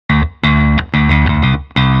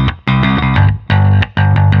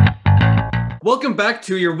Welcome back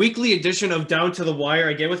to your weekly edition of Down to the Wire,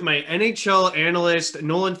 again with my NHL analyst,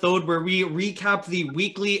 Nolan Thode, where we recap the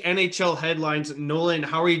weekly NHL headlines. Nolan,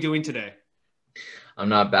 how are you doing today? I'm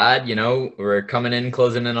not bad. We're coming in,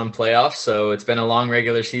 closing in on playoffs. So it's been a long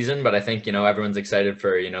regular season, but I think, everyone's excited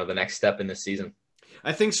for, the next step in this season.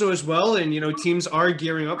 I think so as well. And, teams are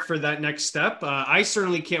gearing up for that next step. I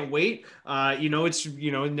certainly can't wait. It's,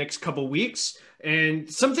 next couple weeks.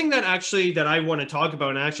 And something that I want to talk about,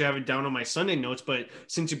 and I actually have it down on my Sunday notes, but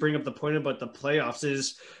since you bring up the point about the playoffs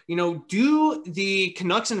is, do the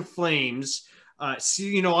Canucks and Flames,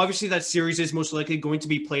 obviously that series is most likely going to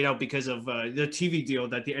be played out because of the TV deal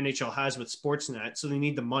that the NHL has with Sportsnet. So they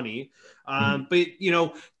need the money. Mhm. But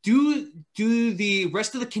do the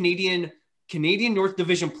rest of the Canadian North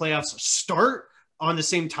Division playoffs start on the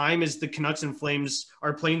same time as the Canucks and Flames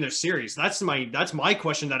are playing their series? That's my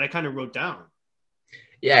question that I kind of wrote down.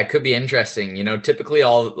 Yeah, it could be interesting. Typically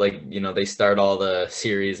they start all the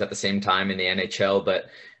series at the same time in the NHL,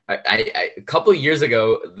 but a couple of years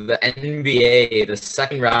ago, the NBA, the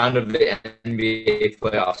second round of the NBA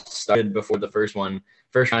playoffs started before the first round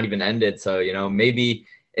even ended. So, maybe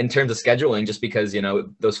in terms of scheduling, just because,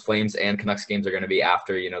 those Flames and Canucks games are going to be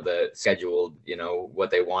after, the scheduled,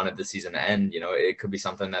 what they wanted the season to end, it could be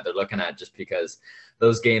something that they're looking at just because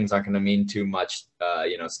those games aren't going to mean too much,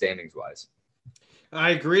 standings wise.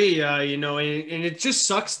 I agree. And it just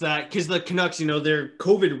sucks that because the Canucks, they're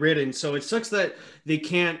COVID ridden. So it sucks that they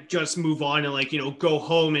can't just move on and go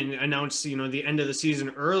home and announce, the end of the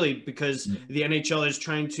season early because the NHL is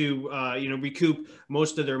trying to, recoup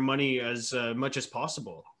most of their money as much as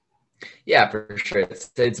possible. Yeah, for sure.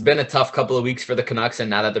 It's been a tough couple of weeks for the Canucks, and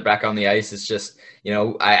now that they're back on the ice, it's just,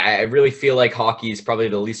 I really feel like hockey is probably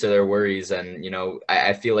the least of their worries. And,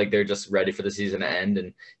 I feel like they're just ready for the season to end.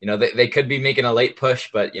 And, they could be making a late push,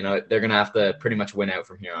 but, they're going to have to pretty much win out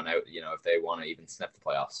from here on out, if they want to even sniff the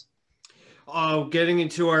playoffs. Getting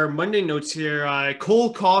into our Monday notes here,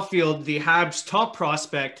 Cole Caulfield, the Habs' top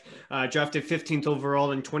prospect, drafted 15th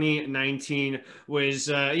overall in 2019, was,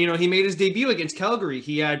 he made his debut against Calgary.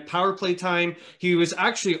 He had power play time. He was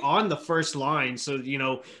actually on the first line. So,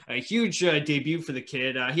 a huge debut for the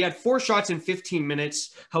kid. He had 4 shots in 15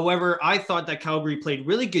 minutes. However, I thought that Calgary played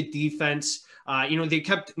really good defense. They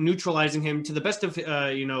kept neutralizing him to the best of,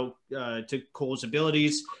 to Cole's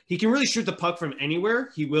abilities. He can really shoot the puck from anywhere.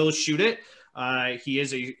 He will shoot it. He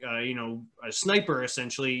is a sniper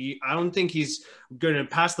essentially. I don't think he's going to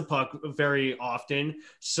pass the puck very often.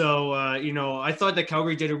 So, I thought that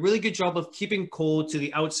Calgary did a really good job of keeping Cole to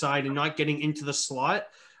the outside and not getting into the slot.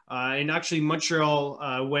 And actually,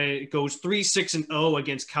 Montreal, when it goes 3-6-0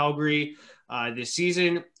 against Calgary this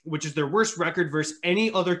season, which is their worst record versus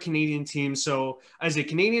any other Canadian team. So, as a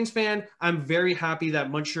Canadians fan, I'm very happy that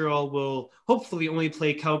Montreal will hopefully only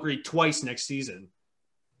play Calgary twice next season.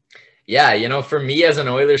 Yeah, for me as an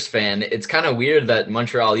Oilers fan, it's kind of weird that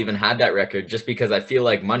Montreal even had that record just because I feel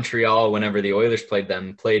like Montreal, whenever the Oilers played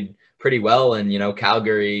them, played pretty well. And,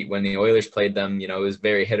 Calgary, when the Oilers played them, it was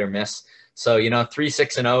very hit or miss. So,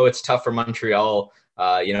 3-6-0, it's tough for Montreal.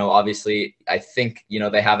 Obviously, I think,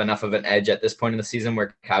 they have enough of an edge at this point in the season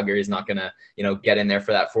where Calgary is not going to, get in there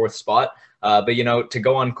for that fourth spot. But, to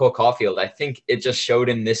go on Cole Caulfield, I think it just showed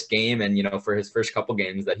in this game and, for his first couple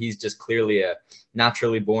games that he's just clearly a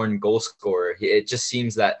naturally born goal scorer. It just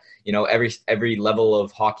seems that, every level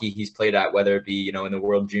of hockey he's played at, whether it be, in the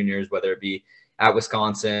World Juniors, whether it be at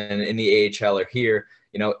Wisconsin, in the AHL or here,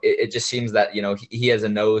 it just seems that, he has a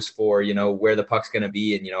nose for, where the puck's going to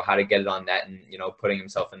be and, how to get it on net and, putting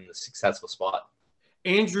himself in a successful spot.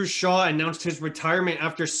 Andrew Shaw announced his retirement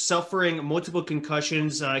after suffering multiple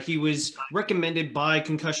concussions. He was recommended by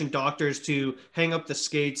concussion doctors to hang up the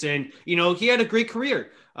skates, and he had a great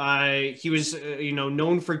career. He was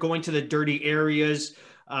known for going to the dirty areas.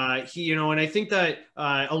 And I think that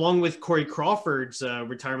along with Corey Crawford's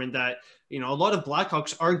retirement, that a lot of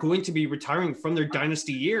Blackhawks are going to be retiring from their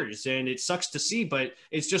dynasty years, and it sucks to see, but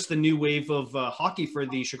it's just the new wave of hockey for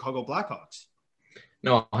the Chicago Blackhawks.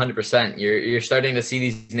 No, 100%. You're starting to see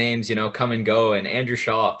these names, come and go. And Andrew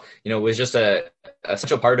Shaw, was just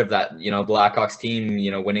such a part of that, Blackhawks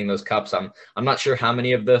team, winning those cups. I'm not sure how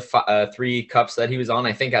many of the 3 cups that he was on.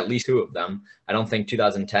 I think at least 2 of them. I don't think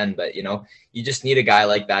 2010, but you just need a guy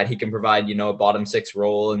like that. He can provide, a bottom 6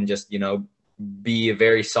 role and just, be a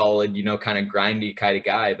very solid, kind of grindy kind of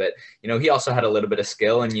guy. But, he also had a little bit of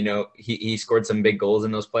skill and, he scored some big goals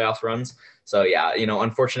in those playoff runs. So, yeah,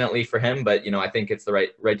 unfortunately for him, but, I think it's the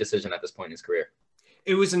right decision at this point in his career.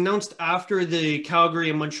 It was announced after the Calgary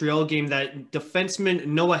and Montreal game that defenseman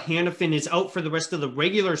Noah Hannafin is out for the rest of the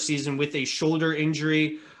regular season with a shoulder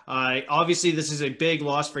injury. Obviously, this is a big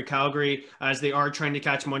loss for Calgary as they are trying to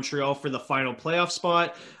catch Montreal for the final playoff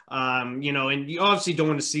spot. And you obviously don't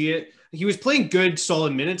want to see it. He was playing good,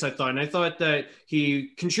 solid minutes, I thought. And I thought that he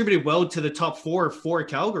contributed well to the top four for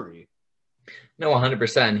Calgary. No,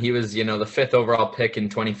 100%. He was, the 5th overall pick in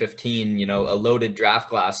 2015, a loaded draft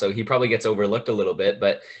class. So he probably gets overlooked a little bit,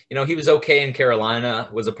 but, he was okay in Carolina,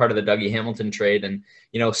 was a part of the Dougie Hamilton trade. And,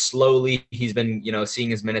 slowly he's been, seeing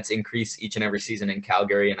his minutes increase each and every season in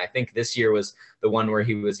Calgary. And I think this year was the one where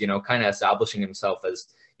he was, kind of establishing himself as,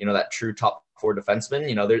 that true top four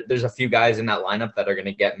defenseman. There's a few guys in that lineup that are going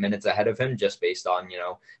to get minutes ahead of him just based on,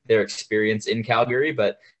 their experience in Calgary.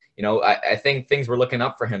 But, I think things were looking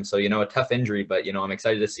up for him. So, a tough injury, but, I'm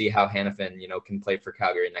excited to see how Hanifin, can play for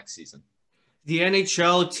Calgary next season. The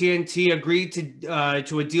NHL TNT agreed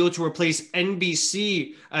to a deal to replace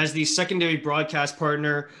NBC as the secondary broadcast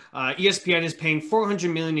partner. ESPN is paying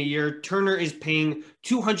 $400 million a year. Turner is paying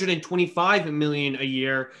 $225 million a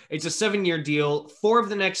year. It's a 7-year deal. 4 of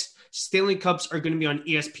the next Stanley Cups are going to be on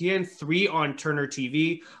ESPN, 3 on Turner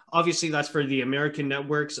TV. Obviously, that's for the American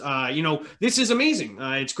networks. This is amazing.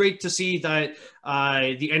 It's great to see that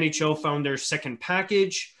the NHL found their second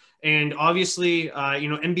package. And obviously,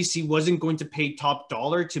 NBC wasn't going to pay top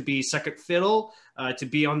dollar to be second fiddle, to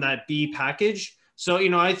be on that B package. So,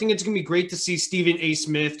 I think it's going to be great to see Stephen A.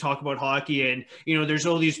 Smith talk about hockey. And, there's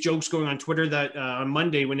all these jokes going on Twitter that on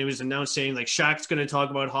Monday when it was announced saying like Shaq's going to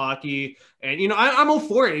talk about hockey. And, I'm all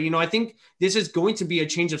for it. I think this is going to be a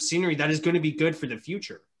change of scenery that is going to be good for the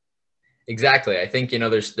future. Exactly. I think,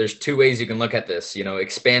 there's 2 ways you can look at this,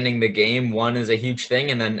 expanding the game. One is a huge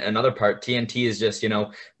thing. And then another part, TNT has just,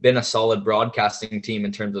 been a solid broadcasting team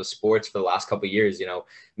in terms of sports for the last couple of years,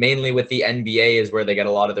 mainly with the NBA is where they get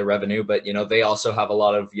a lot of their revenue, but, they also have a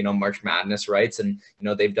lot of, March Madness rights and,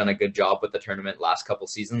 they've done a good job with the tournament last couple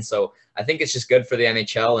seasons. So I think it's just good for the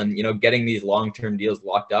NHL and, getting these long-term deals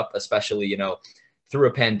locked up, especially, through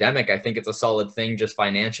a pandemic. I think it's a solid thing just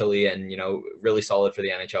financially and, really solid for the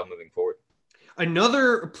NHL moving forward.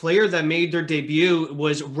 Another player that made their debut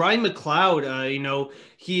was Ryan McLeod.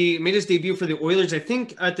 He made his debut for the Oilers. I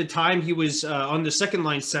think at the time he was on the second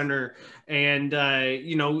line center. And,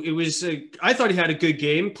 it was, I thought he had a good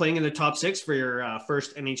game playing in the top 6 for your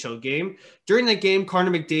first NHL game. During that game,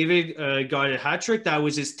 Connor McDavid got a hat trick. That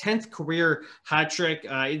was his 10th career hat trick.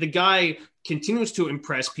 The guy continues to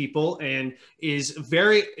impress people and it is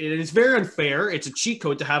very unfair. It's a cheat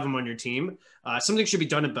code to have him on your team. Something should be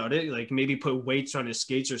done about it, like maybe put weights on his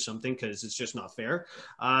skates or something because it's just not fair.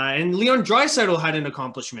 And Leon Draisaitl had an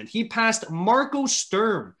accomplishment. He passed Marco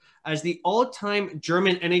Sturm as the all-time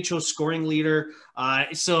German NHL scoring leader.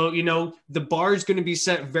 So, the bar is going to be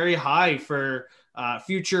set very high for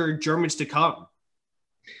future Germans to come.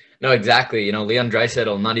 No, exactly. Leon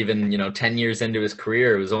Draisaitl, not even, 10 years into his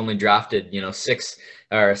career, was only drafted, 6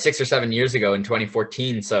 or 7 years ago in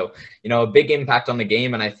 2014. So, a big impact on the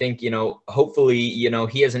game. And I think, hopefully,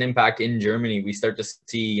 he has an impact in Germany. We start to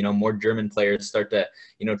see, more German players start to,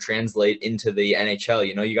 translate into the NHL.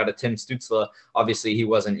 You got a Tim Stützle. Obviously, he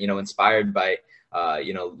wasn't, inspired by,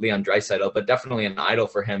 Leon Draisaitl, but definitely an idol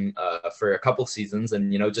for him for a couple seasons.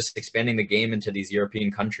 And, just expanding the game into these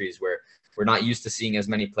European countries where we're not used to seeing as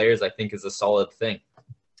many players, I think is a solid thing.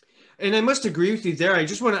 And I must agree with you there. I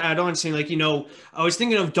just want to add on saying, I was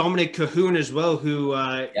thinking of Dominic Cahoon as well, who,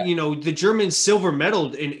 the Germans silver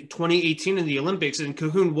medaled in 2018 in the Olympics, and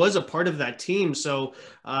Cahoon was a part of that team. So,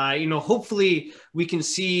 hopefully we can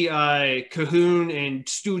see Cahoon and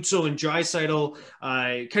Stützle and Draisaitl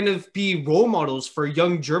kind of be role models for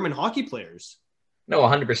young German hockey players. No,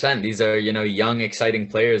 100%. These are, young, exciting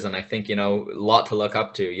players. And I think, a lot to look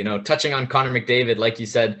up to, touching on Connor McDavid, like you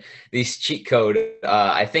said, these cheat code,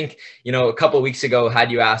 I think, a couple of weeks ago, had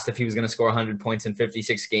you asked if he was going to score 100 points in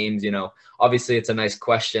 56 games, obviously it's a nice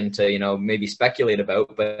question to, maybe speculate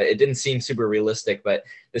about, but it didn't seem super realistic. But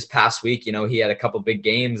this past week, he had a couple big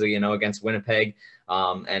games, against Winnipeg.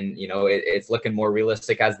 And, it's looking more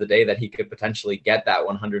realistic as the day that he could potentially get that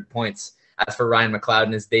 100 points. As for Ryan McLeod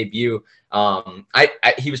in his debut,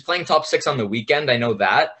 he was playing top 6 on the weekend. I know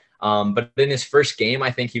that. But in his first game, I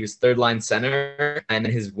think he was third line center, and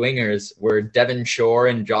his wingers were Devin Shore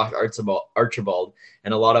and Josh Archibald.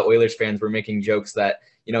 And a lot of Oilers fans were making jokes that,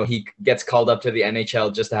 he gets called up to the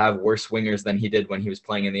NHL just to have worse wingers than he did when he was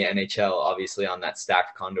playing in the NHL, obviously on that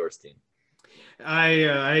stacked Condors team.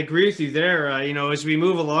 I agree with you there. As we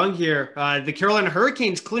move along here, the Carolina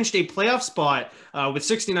Hurricanes clinched a playoff spot with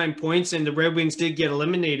 69 points, and the Red Wings did get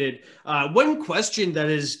eliminated. One question that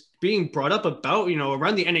is being brought up about,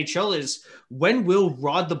 around the NHL is when will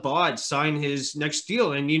Rod the Bod sign his next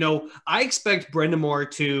deal? And, I expect Brind'Amour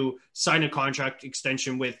to sign a contract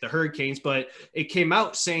extension with the Hurricanes, but it came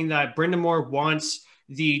out saying that Brind'Amour wants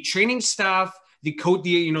the training staff,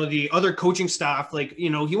 the other coaching staff,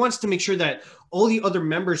 he wants to make sure that all the other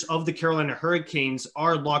members of the Carolina Hurricanes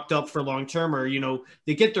are locked up for long term, or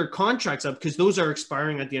they get their contracts up, because those are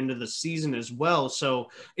expiring at the end of the season as well. So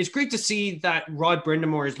it's great to see that Rod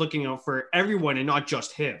Brind'Amour is looking out for everyone and not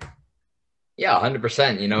just him. Yeah,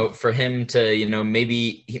 100%. For him to,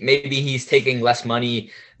 maybe he's taking less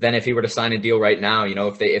money than if he were to sign a deal right now.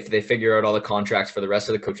 If they figure out all the contracts for the rest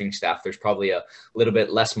of the coaching staff, there's probably a little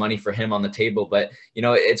bit less money for him on the table. But,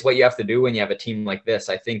 it's what you have to do when you have a team like this.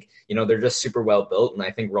 I think, they're just super well built. And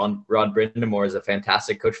I think Rod Brind'Amour is a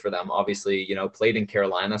fantastic coach for them. Obviously, played in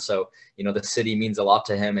Carolina. So, the city means a lot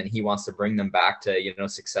to him, and he wants to bring them back to,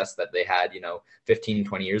 success that they had, 15,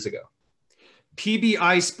 20 years ago.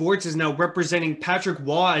 PBI Sports is now representing Patrick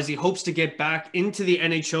Waugh as he hopes to get back into the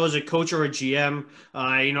NHL as a coach or a GM.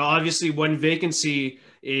 Obviously one vacancy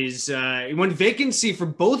for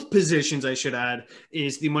both positions, I should add,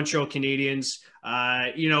 is the Montreal Canadiens.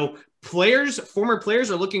 Former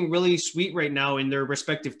players are looking really sweet right now in their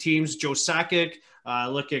respective teams. Joe Sakic,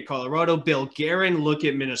 look at Colorado. Bill Guerin, look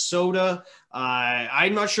at Minnesota.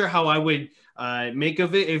 I'm not sure how I would make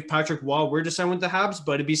of it if Patrick Waugh were to sign with the Habs,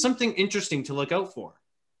 but it'd be something interesting to look out for.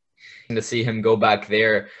 To see him go back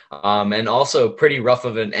there, and also pretty rough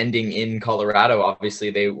of an ending in Colorado.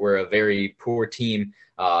 Obviously, they were a very poor team,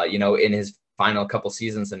 in his final couple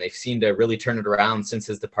seasons, and they've seemed to really turn it around since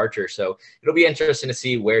his departure. So it'll be interesting to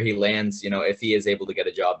see where he lands, if he is able to get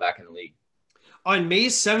a job back in the league. On May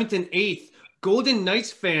 7th and 8th, Golden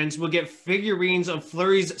Knights fans will get figurines of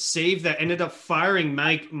Fleury's save that ended up firing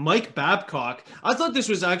Mike Babcock. I thought this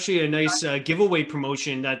was actually a nice giveaway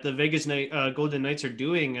promotion that the Vegas Golden Knights are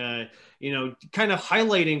doing, kind of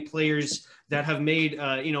highlighting players that have made,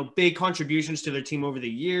 big contributions to their team over the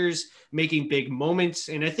years, making big moments.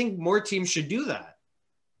 And I think more teams should do that.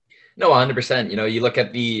 No, 100%. You look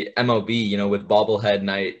at the MLB, with bobblehead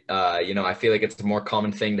night, I feel like it's a more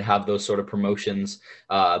common thing to have those sort of promotions.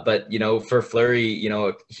 But, for Fleury,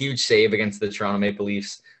 a huge save against the Toronto Maple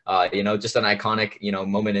Leafs, just an iconic,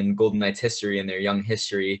 moment in Golden Knights history and their young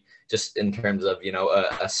history, just in terms of,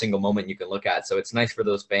 a single moment you can look at. So it's nice for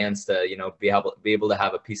those fans to, be able to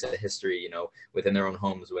have a piece of history, within their own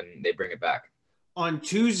homes when they bring it back. On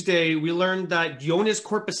Tuesday, we learned that Joonas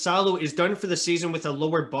Korpisalo is done for the season with a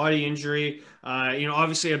lower body injury.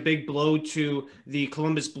 Obviously a big blow to the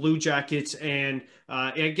Columbus Blue Jackets. And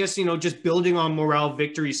I guess, just building on morale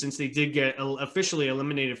victory since they did get officially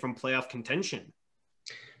eliminated from playoff contention.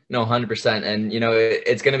 No, 100%. And,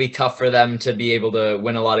 it's going to be tough for them to be able to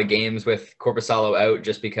win a lot of games with Korpisalo out,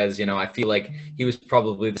 just because, I feel like he was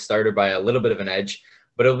probably the starter by a little bit of an edge.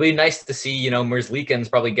 But it'll be nice to see,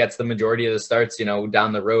 Merzlikins probably gets the majority of the starts,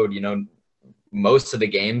 down the road, most of the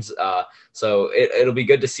games. So it'll be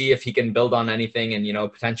good to see if he can build on anything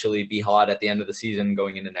and, potentially be hot at the end of the season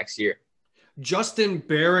going into next year. Justin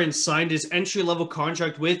Barron signed his entry-level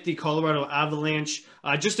contract with the Colorado Avalanche.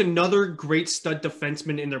 Just another great stud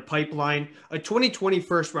defenseman in their pipeline. A 2020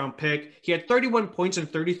 first-round pick. He had 31 points in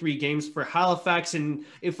 33 games for Halifax, and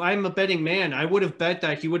if I'm a betting man, I would have bet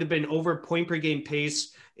that he would have been over point-per-game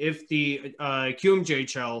pace if the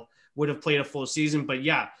QMJHL would have played a full season. But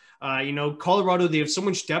yeah, Colorado, they have so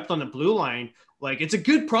much depth on the blue line. Like, it's a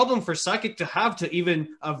good problem for Sakic to have to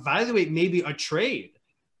even evaluate maybe a trade.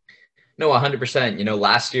 No, 100%.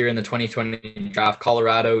 Last year in the 2020 draft,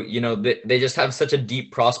 Colorado, they just have such a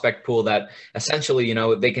deep prospect pool that essentially,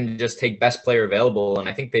 they can just take best player available. And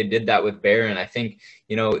I think they did that with Barron. I think,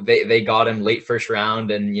 they got him late first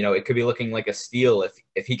round, and, it could be looking like a steal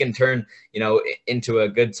if he can turn, into a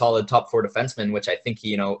good, solid top four defenseman, which I think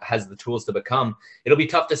he, has the tools to become. It'll be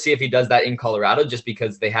tough to see if he does that in Colorado, just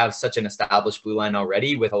because they have such an established blue line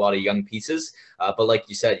already with a lot of young pieces. But like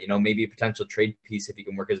you said, maybe a potential trade piece if he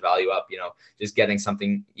can work his value up, just getting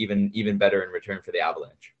something even better in return for the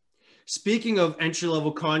Avalanche. Speaking of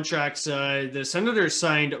entry-level contracts, the Senators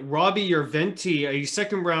signed Robbie Järventie, a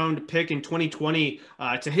second-round pick in 2020,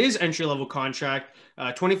 to his entry-level contract.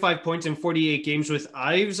 25 points in 48 games with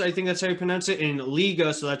Ives, I think that's how you pronounce it, in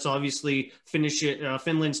Liga. So that's obviously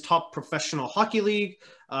Finland's top professional hockey league.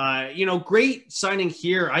 Great signing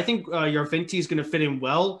here. I think Järventie is going to fit in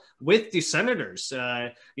well with the Senators.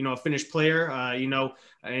 A Finnish player,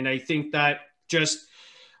 and I think that just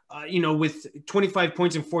with 25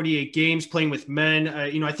 points in 48 games playing with men,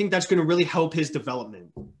 I think that's going to really help his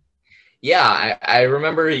development. Yeah, I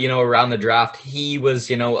remember, around the draft, he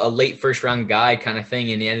was, a late first round guy kind of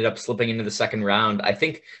thing, and he ended up slipping into the second round. I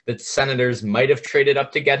think the Senators might have traded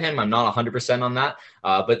up to get him. I'm not 100% on that.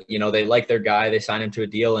 But, they like their guy. They signed him to a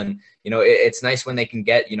deal. And, it's nice when they can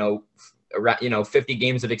get, around, 50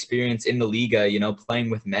 games of experience in the Liga,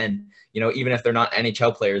 playing with men, even if they're not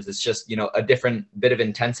NHL players. It's just, a different bit of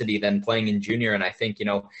intensity than playing in junior. And I think,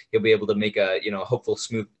 he'll be able to make a, hopeful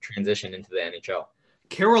smooth transition into the NHL.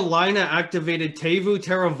 Carolina activated Teuvo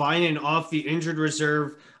Teravainen off the injured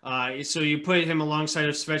reserve. So you put him alongside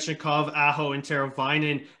of Svechnikov, Aho, and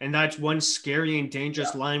Teravainen, and that's one scary and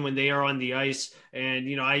dangerous line when they are on the ice.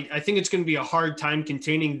 And, I think it's going to be a hard time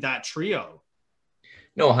containing that trio.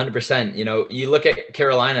 No, 100%. You look at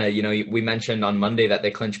Carolina, we mentioned on Monday that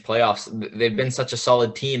they clinched playoffs. They've been such a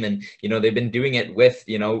solid team, and, they've been doing it with,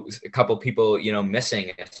 a couple people,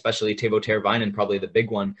 missing, especially Teuvo Teravainen, probably the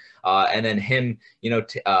big one. And then him,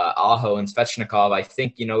 Aho and Svechnikov, I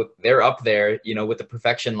think, they're up there, with the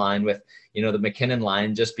perfection line, with, the McKinnon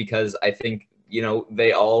line, just because I think,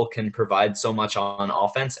 they all can provide so much on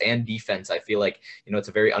offense and defense. I feel like, it's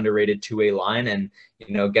a very underrated two-way line, and,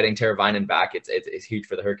 getting Teravainen back, it's huge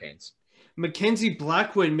for the Hurricanes. Mackenzie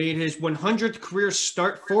Blackwood made his 100th career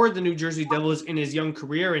start for the New Jersey Devils in his young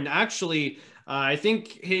career. And actually, I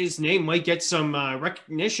think his name might get some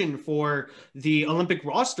recognition for the Olympic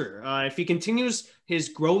roster. If he continues his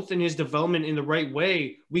growth and his development in the right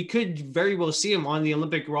way, we could very well see him on the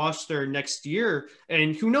Olympic roster next year.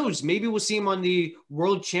 And who knows, maybe we'll see him on the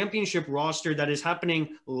World Championship roster that is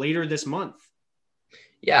happening later this month.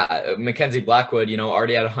 Yeah, Mackenzie Blackwood,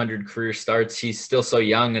 already had 100 career starts. He's still so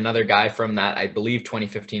young. Another guy from that, I believe,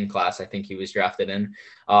 2015 class, I think he was drafted in.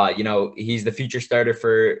 He's the future starter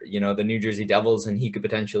for, the New Jersey Devils, and he could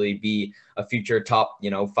potentially be a future top,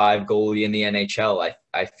 5 goalie in the NHL.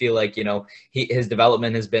 I feel like, his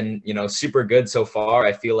development has been, super good so far.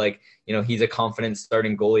 I feel like, he's a confident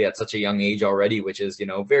starting goalie at such a young age already, which is,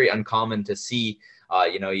 very uncommon to see.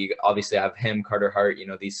 You obviously have him, Carter Hart,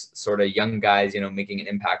 these sort of young guys, making an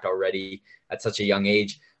impact already at such a young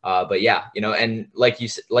age. But yeah, and like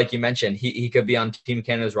you mentioned, he could be on Team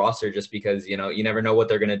Canada's roster just because, you never know what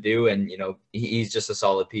they're going to do. And, he's just a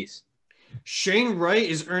solid piece. Shane Wright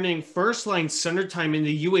is earning first line center time in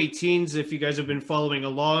the U18s. If you guys have been following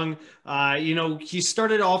along, he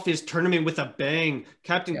started off his tournament with a bang.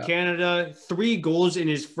 Captain Canada, 3 goals in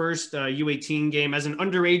his first U18 game as an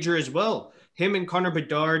underager as well. Him and Connor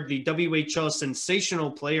Bedard, the WHL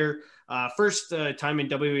sensational player, first time in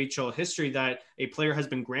WHL history that a player has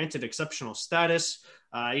been granted exceptional status.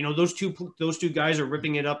 Those two guys are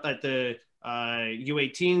ripping it up at the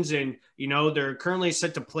U18s, and they're currently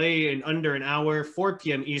set to play in under an hour, 4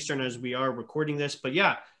 p.m. Eastern, as we are recording this. But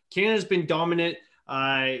yeah, Canada's been dominant.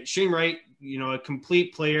 Shane Wright, a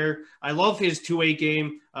complete player. I love his two-way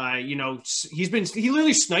game. He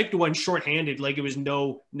literally sniped one shorthanded like it was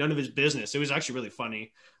none of his business. It was actually really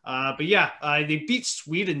funny. But yeah, they beat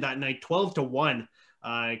Sweden that night 12-1.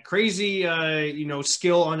 Crazy,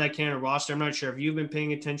 skill on that Canada roster. I'm not sure if you've been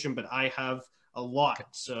paying attention, but I have a lot.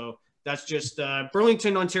 So that's just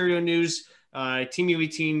Burlington, Ontario news, Team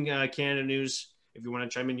U18 Canada news. If you want to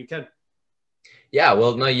chime in, you can. Yeah,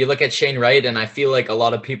 well, no, you look at Shane Wright, and I feel like a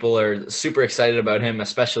lot of people are super excited about him,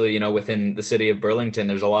 especially, within the city of Burlington.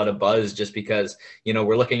 There's a lot of buzz just because,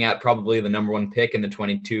 we're looking at probably the number 1 pick in the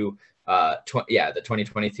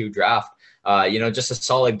 2022 draft. Just a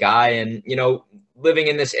solid guy. And, living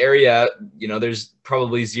in this area, there's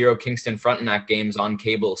probably 0 Kingston Frontenac games on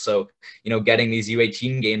cable. So, getting these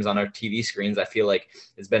U18 games on our TV screens, I feel like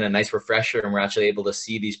it's been a nice refresher, and we're actually able to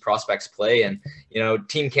see these prospects play. And,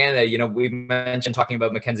 Team Canada, we mentioned talking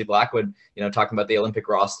about Mackenzie Blackwood, talking about the Olympic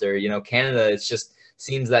roster, Canada, it's just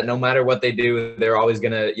seems that no matter what they do, they're always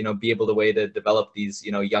going to, be able to develop these,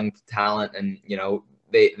 young talent. And,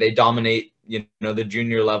 they dominate, the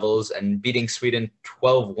junior levels, and beating Sweden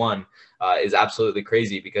 12-1 is absolutely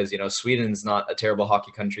crazy because, Sweden's not a terrible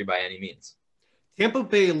hockey country by any means. Tampa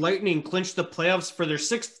Bay Lightning clinched the playoffs for their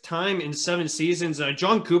 6th time in 7 seasons.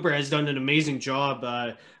 John Cooper has done an amazing job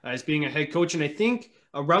as being a head coach. And I think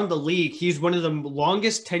around the league, he's one of the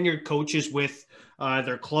longest tenured coaches with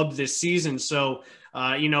their club this season. So,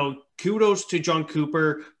 kudos to John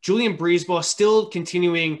Cooper. Julian Breezeball still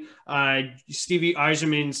continuing Stevie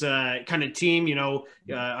Yzerman's kind of team.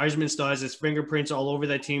 Yzerman still has his fingerprints all over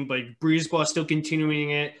that team, but Breezeball still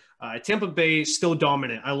continuing it. Tampa Bay still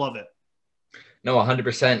dominant. I love it. No,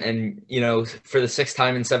 100%. And, for the sixth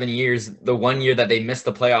time in 7 years, the one year that they missed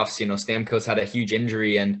the playoffs, Stamkos had a huge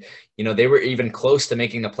injury and, they were even close to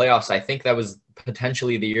making the playoffs. I think that was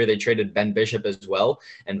potentially the year they traded Ben Bishop as well.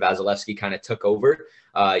 And Vasilevsky kind of took over.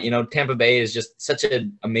 Tampa Bay is just such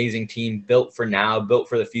an amazing team, built for now, built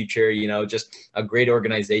for the future, just a great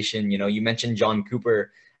organization. You mentioned John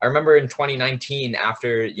Cooper. I remember in 2019,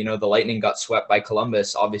 after, the Lightning got swept by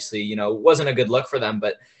Columbus, obviously, it wasn't a good look for them,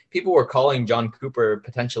 but people were calling John Cooper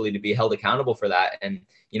potentially to be held accountable for that. And,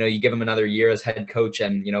 you give him another year as head coach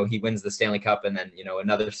and, he wins the Stanley Cup and then,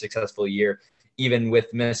 another successful year, even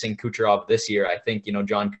with missing Kucherov this year. I think,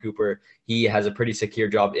 John Cooper, he has a pretty secure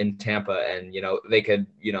job in Tampa and, they could,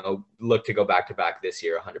 look to go back to back this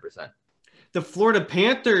year 100%. The Florida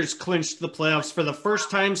Panthers clinched the playoffs for the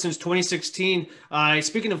first time since 2016.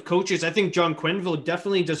 Speaking of coaches, I think John Quenneville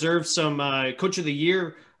definitely deserves some Coach of the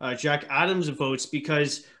Year, Jack Adams votes,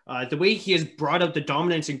 because the way he has brought up the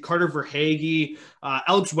dominance in Carter Verhaeghe,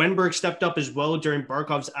 Alex Wennberg stepped up as well during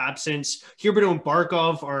Barkov's absence. Huberdeau and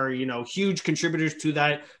Barkov are, huge contributors to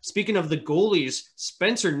that. Speaking of the goalies,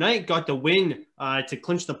 Spencer Knight got the win to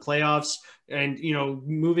clinch the playoffs. And,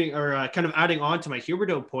 moving or kind of adding on to my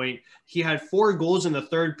Huberdeau point, he had 4 goals in the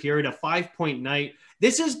third period, a 5-point night.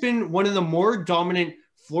 This has been one of the more dominant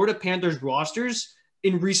Florida Panthers rosters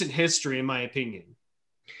in recent history, in my opinion.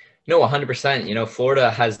 No, 100%.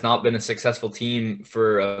 Florida has not been a successful team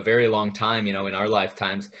for a very long time, in our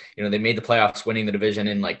lifetimes. They made the playoffs winning the division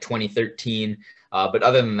in like 2013. But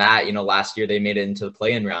other than that, last year they made it into the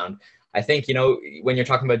play-in round. I think, when you're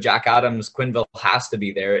talking about Jack Adams, Quenneville has to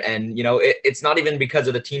be there. And, it's not even because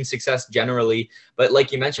of the team success generally, but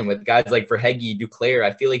like you mentioned, with guys like Verhaeghe, Duclair,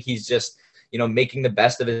 I feel like he's just, making the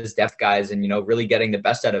best of his depth guys and, really getting the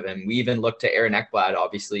best out of him. We even looked to Aaron Ekblad,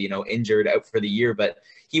 obviously, injured out for the year, but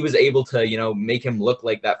he was able to, make him look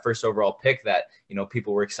like that first overall pick that,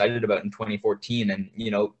 people were excited about in 2014. And,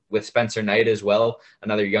 with Spencer Knight as well,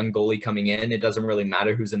 another young goalie coming in, it doesn't really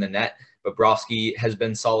matter who's in the net. Bobrovsky has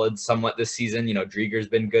been solid somewhat this season. Drieger's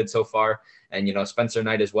been good so far, and, Spencer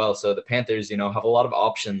Knight as well. So the Panthers, have a lot of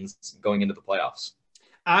options going into the playoffs.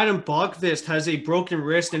 Adam Bokvist has a broken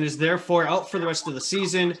wrist and is therefore out for the rest of the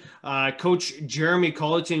season. Coach Jeremy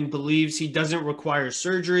Colleton believes he doesn't require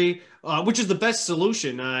surgery, which is the best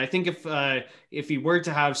solution. I think if he were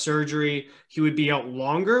to have surgery, he would be out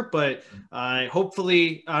longer, but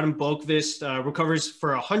hopefully Adam Bokvist recovers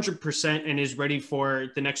for 100% and is ready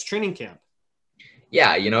for the next training camp.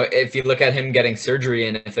 Yeah, if you look at him getting surgery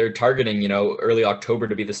and if they're targeting, early October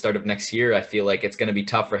to be the start of next year, I feel like it's going to be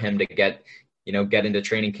tough for him to get into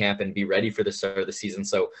training camp and be ready for the start of the season.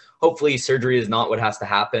 So hopefully surgery is not what has to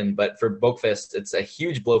happen. But for Bokvist, it's a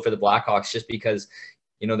huge blow for the Blackhawks just because,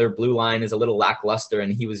 their blue line is a little lackluster.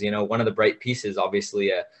 And he was, one of the bright pieces,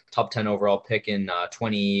 obviously a top 10 overall pick in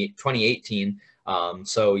 2018.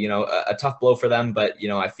 So, a tough blow for them. But,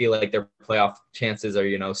 I feel like their playoff chances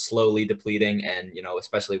are, slowly depleting. And,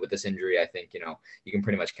 especially with this injury, I think, you can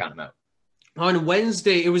pretty much count them out. On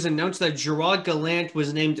Wednesday, it was announced that Gerard Gallant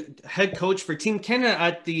was named head coach for Team Canada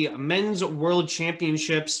at the Men's World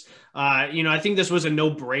Championships. I think this was a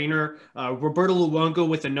no-brainer. Roberto Luongo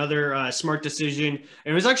with another smart decision.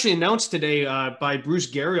 And it was actually announced today by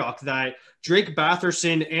Bruce Garriock that Drake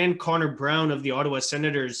Batherson and Connor Brown of the Ottawa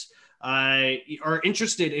Senators are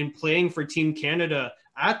interested in playing for Team Canada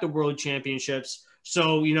at the World Championships.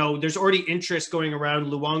 So, there's already interest going around,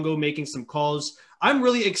 Luongo making some calls. I'm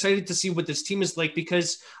really excited to see what this team is like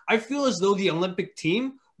because I feel as though the Olympic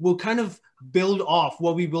team will kind of build off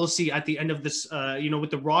what we will see at the end of this,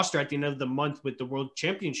 with the roster at the end of the month with the World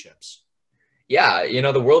Championships. Yeah,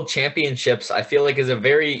 the World Championships, I feel like is a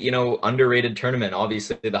very, underrated tournament.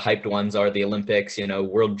 Obviously, the hyped ones are the Olympics,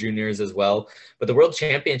 World Juniors as well. But the World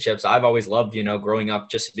Championships, I've always loved, growing up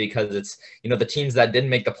just because it's, the teams that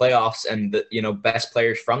didn't make the playoffs and the, best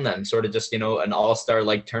players from them, sort of just, an all-star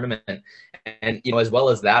like tournament. And, as well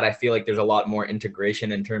as that, I feel like there's a lot more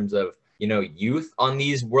integration in terms of, youth on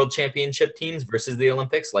these World Championship teams versus the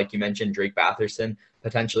Olympics. Like you mentioned, Drake Batherson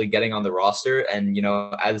potentially getting on the roster. And,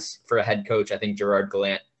 as for a head coach, I think Gerard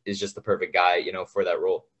Gallant is just the perfect guy, for that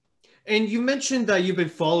role. And you mentioned that you've been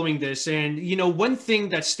following this. And, one thing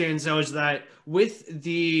that stands out is that with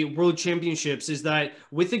the World Championships is that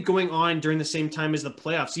with it going on during the same time as the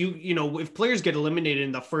playoffs, if players get eliminated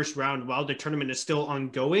in the first round while the tournament is still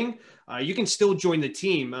ongoing, you can still join the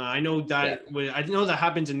team. I know that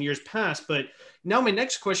happens in years past, but now my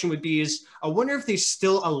next question would be I wonder if they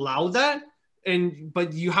still allow that.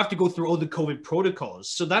 But you have to go through all the COVID protocols.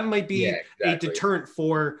 So that might be a deterrent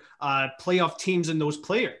for playoff teams and those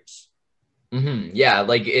players. Yeah,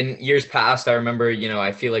 like in years past, I remember,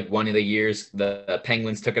 I feel like one of the years the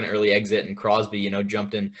Penguins took an early exit and Crosby,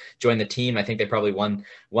 jumped in, joined the team. I think they probably won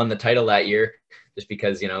the title that year just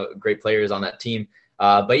because, great players on that team.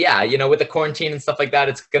 But yeah, with the quarantine and stuff like that,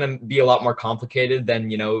 it's going to be a lot more complicated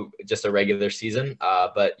than, just a regular season.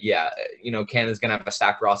 But yeah, Canada's going to have a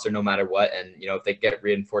stacked roster no matter what. And, if they get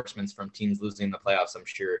reinforcements from teams losing the playoffs, I'm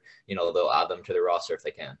sure, they'll add them to the roster if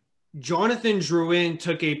they can. Jonathan Drouin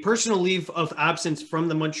took a personal leave of absence from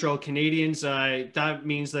the Montreal Canadiens. That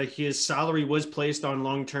means that his salary was placed on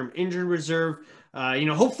long-term injured reserve.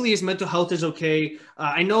 Hopefully his mental health is okay.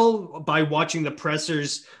 I know by watching the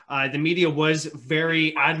pressers, the media was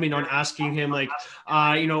very adamant on asking him, like,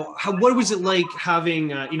 what was it like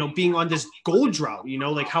having, being on this goal drought,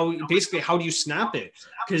 like how do you snap it?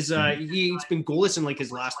 Because he's been goalless in like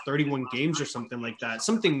his last 31 games or something like that,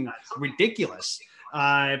 something ridiculous.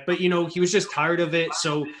 But he was just tired of it.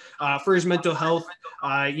 So for his mental health,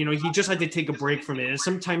 he just had to take a break from it. And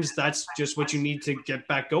sometimes that's just what you need to get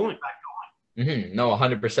back going. No,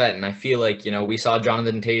 100%. And I feel like, we saw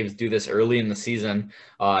Jonathan Toews do this early in the season.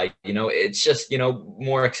 It's just,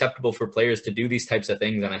 more acceptable for players to do these types of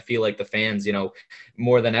things. And I feel like the fans,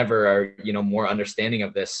 more than ever are, more understanding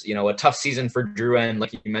of this. A tough season for Drouin,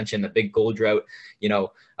 like you mentioned, the big goal drought.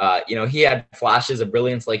 He had flashes of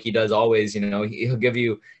brilliance like he does always. He'll give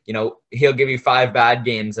you 5 bad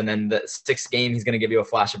games, and then the 6th game he's going to give you a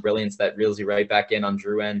flash of brilliance that reels you right back in on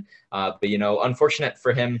Drouin. But unfortunate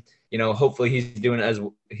for him. Hopefully he's doing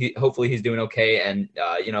okay, and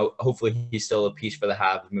hopefully he's still a piece for the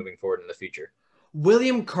Habs moving forward in the future.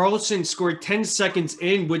 William Karlsson scored 10 seconds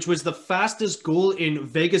in, which was the fastest goal in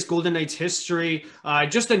Vegas Golden Knights history.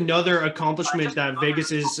 Just another accomplishment that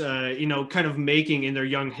Vegas is, kind of making in their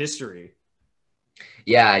young history.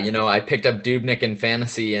 Yeah, I picked up Dubnyk in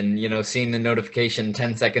fantasy, and seeing the notification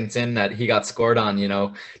 10 seconds in that he got scored on,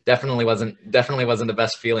 definitely wasn't the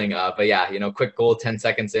best feeling. But yeah, quick goal 10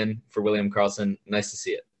 seconds in for William Karlsson. Nice to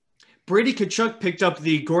see it. Brady Tkachuk picked up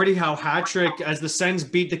the Gordie Howe hat trick as the Sens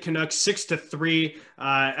beat the Canucks 6-3.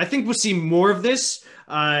 I think we'll see more of this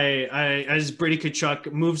as Brady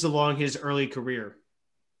Tkachuk moves along his early career.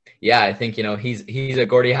 Yeah, I think, he's a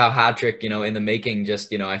Gordie Howe hat trick, in the making.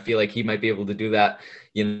 Just, I feel like he might be able to do that,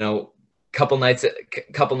 couple nights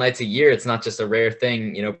a year. It's not just a rare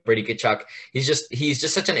thing. Brady Tkachuk, he's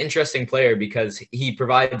just such an interesting player because he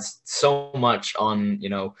provides so much on,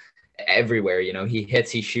 everywhere. He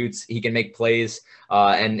hits, he shoots, he can make plays.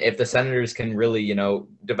 And if the Senators can really,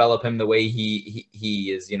 develop him the way he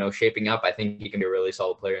is, shaping up, I think he can be a really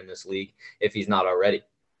solid player in this league if he's not already.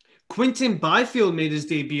 Quinton Byfield made his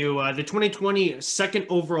debut, the 2020 second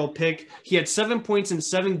overall pick. He had 7 points in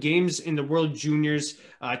 7 games in the World Juniors,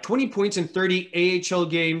 20 points in 30 AHL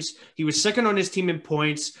games. He was second on his team in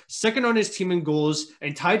points, second on his team in goals,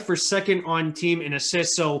 and tied for second on team in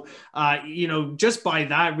assists. So, just by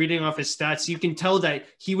that, reading off his stats, you can tell that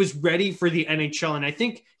he was ready for the NHL. And I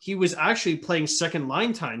think he was actually playing second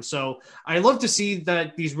line time. So I love to see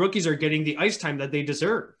that these rookies are getting the ice time that they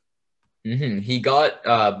deserve. He got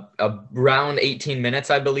around 18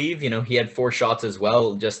 minutes, I believe. He had 4 shots as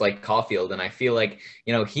well, just like Caulfield. And I feel like,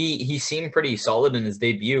 he seemed pretty solid in his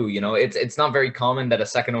debut. It's not very common that a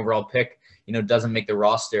second overall pick, doesn't make the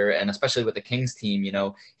roster. And especially with the Kings team,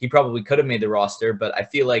 he probably could have made the roster. But I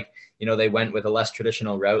feel like, they went with a less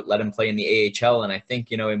traditional route, let him play in the AHL. And I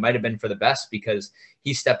think, it might have been for the best because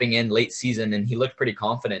he's stepping in late season and he looked pretty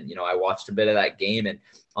confident. I watched a bit of that game, and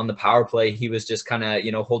on the power play, he was just kind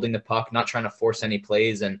of, holding the puck, not trying to force any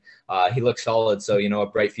plays, and he looked solid. So, a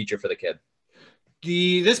bright future for the kid.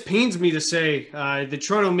 This pains me to say, the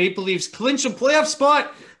Toronto Maple Leafs clinched a playoff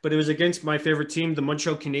spot, but it was against my favorite team, the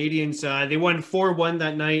Montreal Canadiens. They won 4-1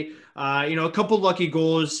 that night. A couple lucky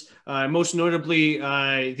goals, most notably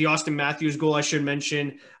the Austin Matthews goal, I should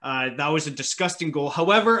mention. That was a disgusting goal.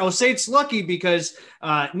 However, I'll say it's lucky because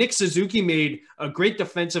Nick Suzuki made a great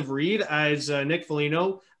defensive read as Nick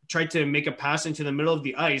Foligno tried to make a pass into the middle of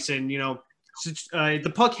the ice. And,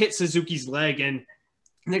 the puck hit Suzuki's leg, and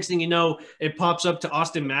next thing you know, it pops up to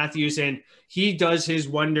Austin Matthews, and he does his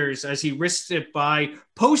wonders as he risks it by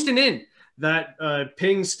posting in. That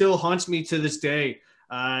ping still haunts me to this day.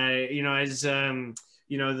 The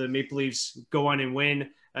Maple Leafs go on and win.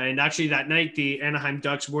 And actually that night, the Anaheim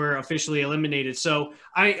Ducks were officially eliminated. So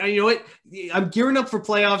I'm gearing up for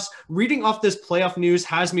playoffs. Reading off this playoff news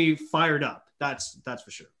has me fired up. That's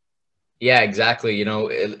for sure. Yeah, exactly.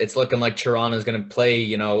 It's looking like Toronto is going to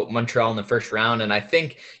play, Montreal in the first round. And I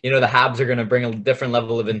think, the Habs are going to bring a different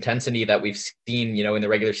level of intensity that we've seen, in the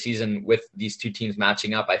regular season with these two teams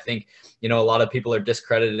matching up. I think, a lot of people are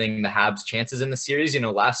discrediting the Habs' chances in the series.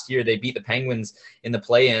 Last year they beat the Penguins in the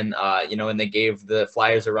play-in, and they gave the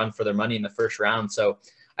Flyers a run for their money in the first round. So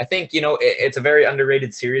I think, it's a very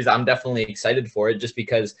underrated series. I'm definitely excited for it just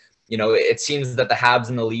because it seems that the Habs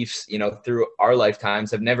and the Leafs, through our lifetimes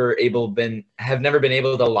have never been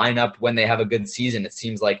able to line up when they have a good season. It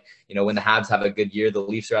seems like, when the Habs have a good year, the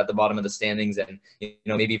Leafs are at the bottom of the standings and,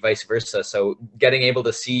 maybe vice versa. So getting able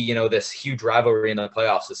to see, this huge rivalry in the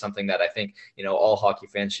playoffs is something that I think, all hockey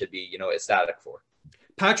fans should be, ecstatic for.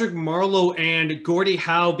 Patrick Marleau and Gordie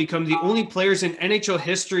Howe become the only players in NHL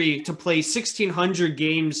history to play 1,600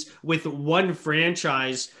 games with one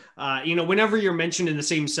franchise. Whenever you're mentioned in the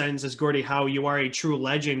same sentence as Gordie Howe, you are a true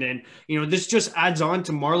legend. And, this just adds on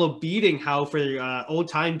to Marleau beating Howe for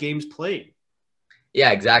old-time games played.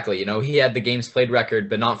 Yeah, exactly. He had the games played record,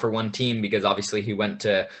 but not for one team because obviously he went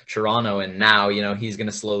to Toronto and now, he's going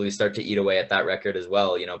to slowly start to eat away at that record as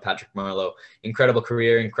well. Patrick Marleau, incredible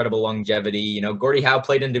career, incredible longevity. Gordie Howe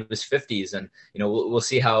played into his 50s and, we'll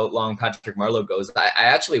see how long Patrick Marleau goes. I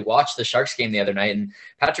actually watched the Sharks game the other night and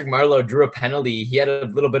Patrick Marleau drew a penalty. He had a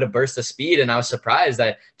little bit of burst of speed and I was surprised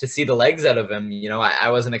to see the legs out of him. I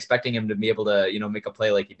wasn't expecting him to be able to, make a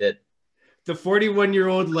play like he did. The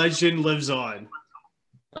 41-year-old legend lives on.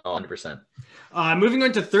 100%. Moving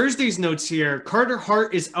on to Thursday's notes here. Carter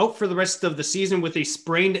Hart is out for the rest of the season with a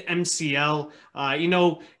sprained MCL.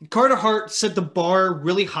 Carter Hart set the bar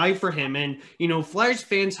really high for him. And, Flyers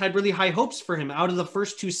fans had really high hopes for him. Out of the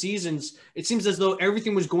first two seasons, it seems as though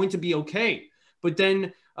everything was going to be okay. But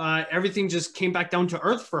then everything just came back down to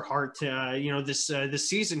earth for Hart. This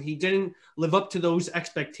season, he didn't live up to those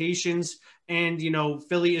expectations. And,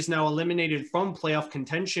 Philly is now eliminated from playoff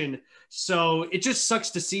contention. So it just sucks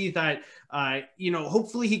to see that,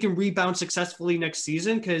 hopefully he can rebound successfully next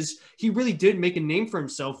season because he really did make a name for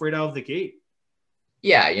himself right out of the gate.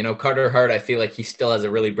 Yeah, Carter Hart, I feel like he still has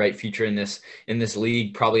a really bright future in this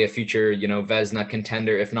league, probably a future, Vezina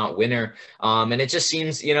contender, if not winner. And it just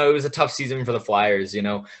seems, it was a tough season for the Flyers.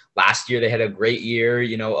 Last year they had a great year,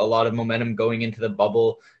 a lot of momentum going into the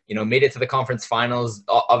bubble, made it to the conference finals,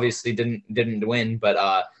 obviously didn't win,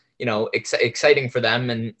 but, exciting for them.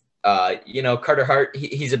 And, Carter Hart,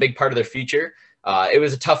 he's a big part of their future. It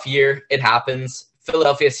was a tough year. It happens.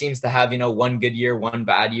 Philadelphia seems to have, one good year, one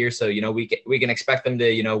bad year. So, we can expect them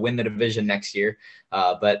to, win the division next year.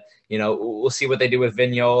 But, we'll see what they do with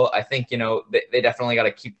Vigneault. I think, they definitely got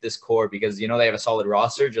to keep this core because, they have a solid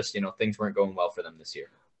roster. Just, things weren't going well for them this year.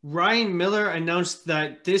 Ryan Miller announced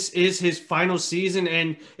that this is his final season,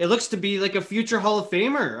 and it looks to be like a future Hall of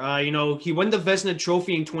Famer. He won the Vezina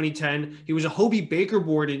Trophy in 2010. He was a Hobey Baker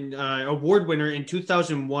Award winner in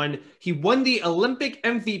 2001. He won the Olympic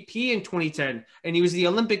MVP in 2010, and he was the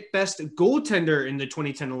Olympic best goaltender in the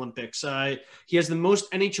 2010 Olympics. He has the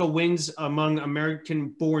most NHL wins among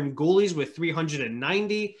American-born goalies with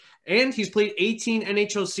 390, and he's played 18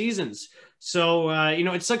 NHL seasons. So,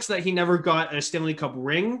 it sucks that he never got a Stanley Cup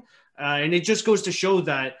ring. And it just goes to show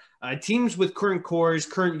that teams with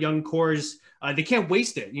current young cores, they can't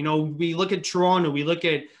waste it. We look at Toronto, we look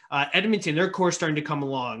at Edmonton, their core starting to come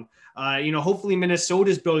along. Hopefully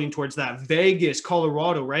Minnesota's building towards that. Vegas,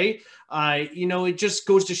 Colorado, right? It just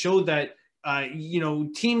goes to show that,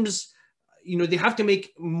 teams, they have to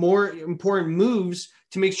make more important moves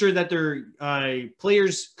to make sure that their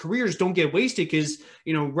players' careers don't get wasted because,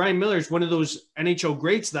 Ryan Miller is one of those NHL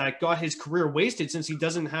greats that got his career wasted since he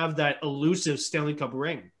doesn't have that elusive Stanley Cup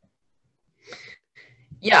ring.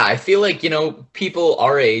 Yeah, I feel like, people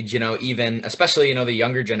our age, even especially, the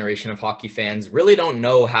younger generation of hockey fans really don't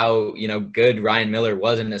know how, good Ryan Miller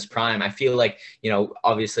was in his prime. I feel like,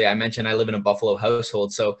 obviously I mentioned I live in a Buffalo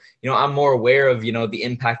household. So, I'm more aware of, the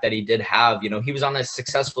impact that he did have. He was on a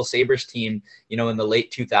successful Sabres team, in the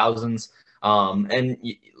late 2000s. And,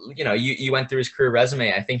 you went through his career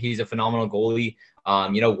resume. I think he's a phenomenal goalie.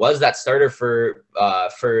 Was that starter for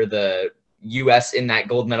the U.S. in that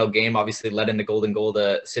gold medal game, obviously led in the golden goal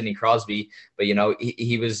to Sidney Crosby. But,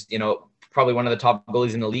 he was, probably one of the top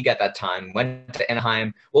goalies in the league at that time. Went to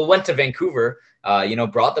Anaheim, went to Vancouver,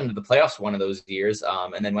 brought them to the playoffs one of those years,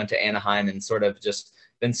 and then went to Anaheim and sort of just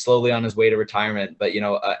been slowly on his way to retirement. But,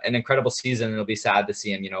 an incredible season. It'll be sad to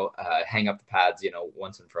see him, hang up the pads,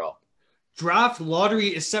 once and for all. Draft lottery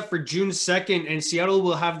is set for June 2nd, and Seattle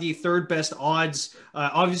will have the third best odds.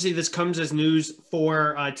 Obviously, this comes as news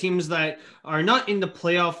for teams that are not in the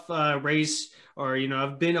playoff race or,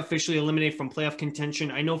 have been officially eliminated from playoff contention.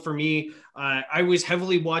 I know for me, I was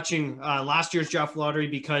heavily watching last year's draft lottery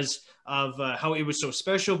because of how it was so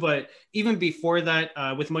special. But even before that,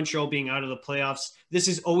 with Montreal being out of the playoffs, this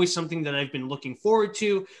is always something that I've been looking forward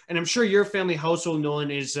to. And I'm sure your family household, Nolan,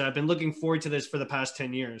 has been looking forward to this for the past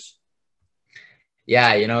 10 years.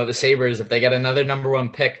 Yeah, the Sabres, if they get another number one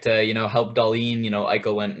pick to, help Dahlin,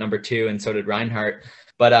 Eichel went number 2 and so did Reinhart.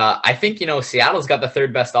 But I think, Seattle's got the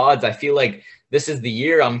third best odds. I feel like this is the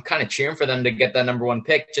year I'm kind of cheering for them to get that number one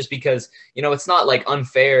pick just because, it's not like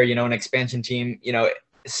unfair, an expansion team,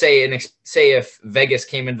 say if Vegas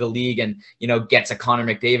came into the league and, gets a Connor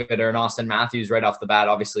McDavid or an Austin Matthews right off the bat.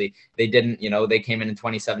 Obviously, they didn't, they came in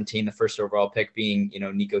 2017, the first overall pick being,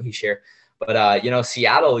 Nico Hischier. But,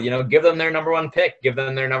 Seattle, give them their number one pick, give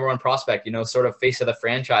them their number one prospect, sort of face of the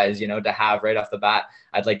franchise, to have right off the bat.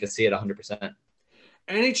 I'd like to see it 100%.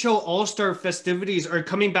 NHL All-Star festivities are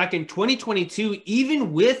coming back in 2022,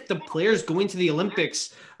 even with the players going to the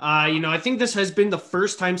Olympics. I think this has been the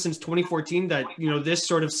first time since 2014 that, this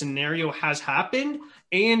sort of scenario has happened.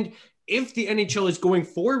 And if the NHL is going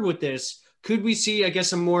forward with this, could we see, I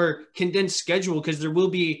guess, a more condensed schedule? Because there will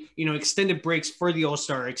be, extended breaks for the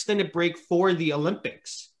All-Star, extended break for the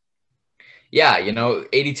Olympics. Yeah,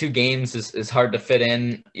 82 games is hard to fit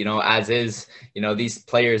in, as is, these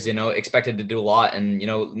players, expected to do a lot. And,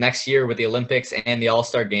 next year with the Olympics and the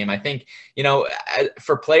All-Star game, I think,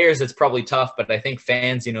 for players, it's probably tough, but I think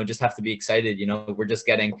fans, just have to be excited. We're just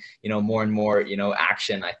getting, more and more,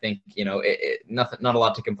 action. I think, not a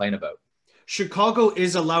lot to complain about. Chicago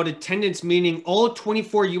is allowed attendance, meaning all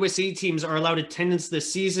 24 USA teams are allowed attendance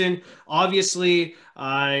this season. Obviously,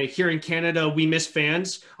 here in Canada, we miss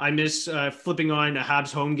fans. I miss flipping on a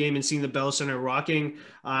Habs home game and seeing the Bell Center rocking.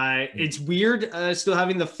 It's weird still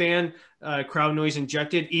having the fan crowd noise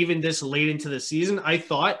injected, even this late into the season. I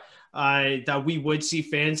thought that we would see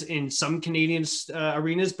fans in some Canadian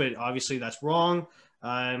arenas, but obviously that's wrong.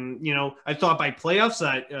 I thought by playoffs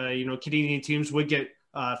that, Canadian teams would get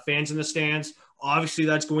fans in the stands. Obviously,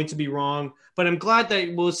 that's going to be wrong. But I'm glad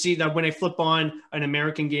that we'll see that when I flip on an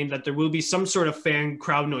American game, that there will be some sort of fan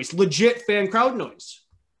crowd noise, legit fan crowd noise.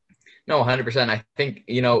 No, 100%. I think,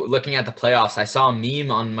 looking at the playoffs, I saw a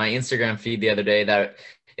meme on my Instagram feed the other day that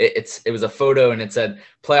it was a photo and it said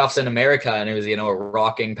playoffs in America. And it was, a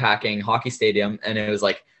rocking, packing hockey stadium. And it was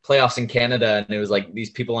like playoffs in Canada. And it was like these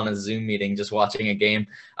people on a Zoom meeting just watching a game.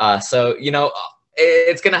 So,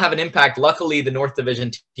 it's going to have an impact. Luckily, the North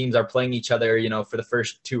Division teams are playing each other, for the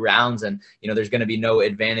first 2 rounds. And, there's going to be no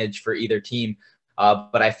advantage for either team.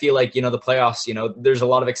 But I feel like, the playoffs, there's a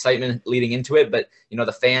lot of excitement leading into it. But,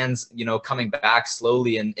 the fans, coming back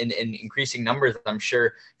slowly and in increasing numbers, I'm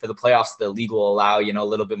sure for the playoffs, the league will allow, a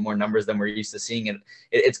little bit more numbers than we're used to seeing. And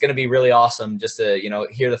it's going to be really awesome just to,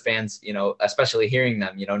 hear the fans, especially hearing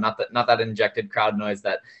them, not that injected crowd noise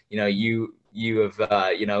that, you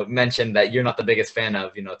have, mentioned that you're not the biggest fan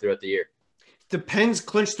of, throughout the year. The Pens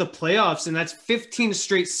clinched the playoffs, and that's 15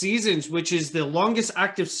 straight seasons, which is the longest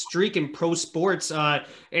active streak in pro sports.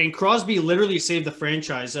 And Crosby literally saved the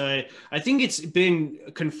franchise. I think it's been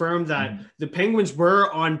confirmed that the Penguins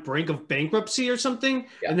were on brink of bankruptcy or something,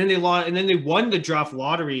 and then they lost, and then they won the draft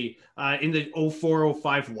lottery in the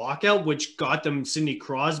 04-05 lockout, which got them Sidney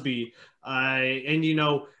Crosby. And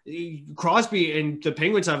Crosby and the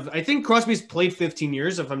Penguins I think Crosby's played 15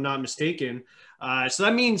 years, if I'm not mistaken. So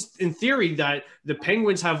that means, in theory, that the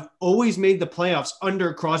Penguins have always made the playoffs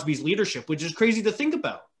under Crosby's leadership, which is crazy to think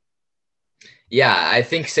about. Yeah, I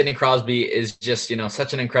think Sidney Crosby is just,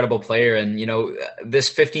 such an incredible player. And, this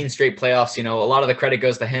 15 straight playoffs, a lot of the credit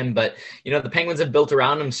goes to him. But, the Penguins have built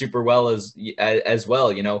around him super well as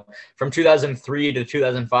well. From 2003 to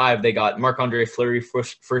 2005, they got Marc-Andre Fleury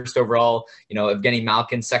first overall, Evgeny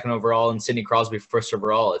Malkin second overall, and Sidney Crosby first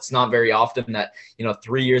overall. It's not very often that,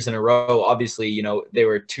 3 years in a row, obviously, they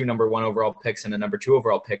were 2 number 1 overall picks and a number 2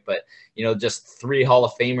 overall pick, but, just 3 Hall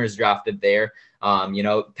of Famers drafted there.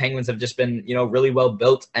 Penguins have just been, really well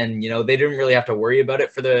built, and, they didn't really have to worry about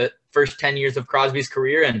it for the first 10 years of Crosby's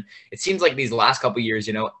career. And it seems like these last couple of years,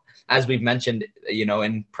 as we've mentioned,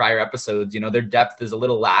 in prior episodes, their depth is a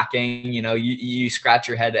little lacking. You scratch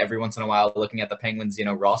your head every once in a while looking at the Penguins,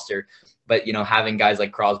 roster, but, having guys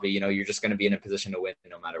like Crosby, you're just going to be in a position to win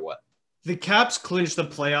no matter what. The Caps clinched the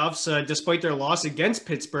playoffs despite their loss against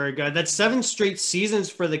Pittsburgh. That's 7 straight seasons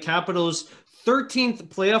for the Capitals, 13th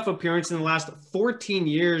playoff appearance in the last 14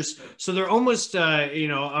 years. So they're almost,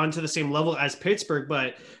 onto the same level as Pittsburgh.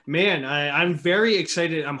 But, man, I'm very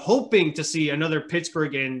excited. I'm hoping to see another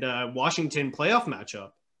Pittsburgh and Washington playoff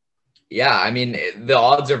matchup. Yeah, I mean, the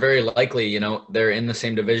odds are very likely, they're in the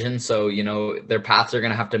same division. So, their paths are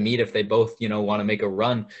going to have to meet if they both, want to make a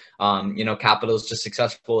run. Capital is just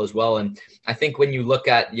successful as well. And I think when you look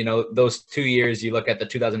at, those 2 years, you look at the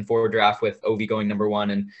 2004 draft with Ovi going number one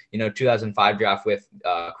and, 2005 draft with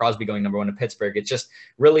Crosby going number one to Pittsburgh, it just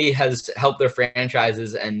really has helped their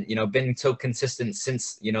franchises and, been so consistent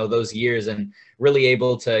since, those years and really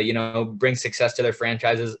able to, bring success to their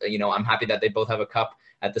franchises. I'm happy that they both have a cup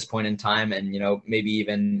at this point in time, and maybe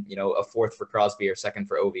even a fourth for Crosby or second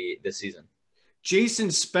for Ovi this season. Jason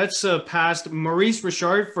Spezza passed Maurice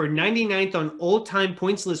Richard for 99th on all-time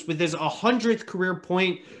points list with his 100th career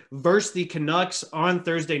point versus the Canucks on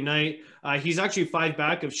Thursday night. He's actually 5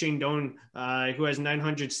 back of Shane Doan, who has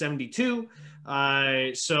 972. But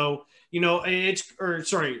I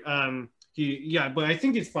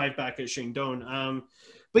think it's 5 back of Shane Doan.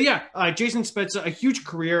 But yeah, Jason Spezza, a huge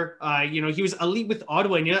career. He was elite with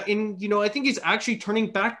Ottawa, and I think he's actually turning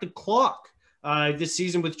back the clock this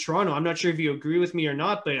season with Toronto. I'm not sure if you agree with me or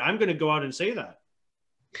not, but I'm going to go out and say that.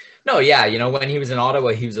 No, yeah, when he was in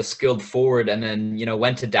Ottawa, he was a skilled forward, and then,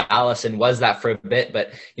 went to Dallas and was that for a bit,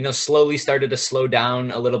 but, slowly started to slow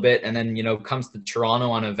down a little bit, and then, comes to Toronto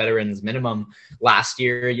on a veteran's minimum last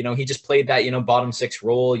year. He just played that, bottom six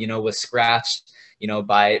role, was scratched,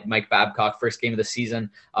 by Mike Babcock first game of the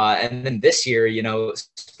season. And then this year,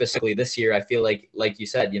 specifically this year, I feel like you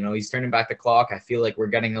said, he's turning back the clock. I feel like we're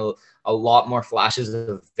getting a lot more flashes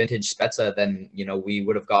of vintage Spezza than, we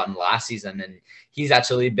would have gotten last season. And he's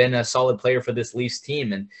actually been a solid player for this Leafs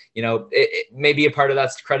team. And, maybe a part of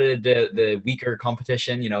that's credited to the weaker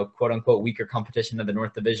competition, quote unquote, weaker competition of the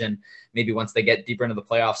North Division. Maybe once they get deeper into the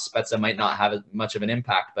playoffs, Spezza might not have as much of an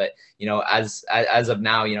impact, but, as of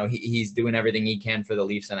now, he's doing everything he can for the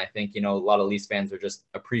Leafs. And I think, a lot of Leafs fans are just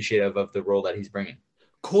appreciative of the role that he's bringing.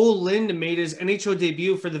 Cole Lind made his NHL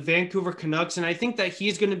debut for the Vancouver Canucks, and I think that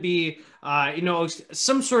he's going to be, he's going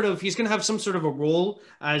to have some sort of a role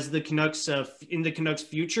as the Canucks in the Canucks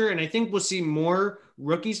future. And I think we'll see more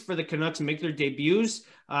rookies for the Canucks make their debuts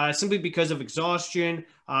simply because of exhaustion.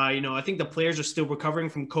 I think the players are still recovering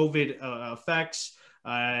from COVID effects,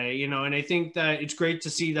 and I think that it's great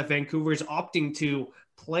to see that Vancouver is opting to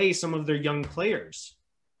play some of their young players.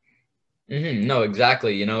 Mm-hmm. No,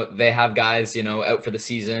 exactly. They have guys, out for the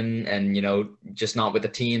season and, just not with the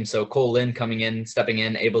team. So Cole Lind coming in, stepping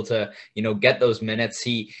in, able to, get those minutes.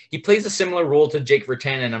 He plays a similar role to Jake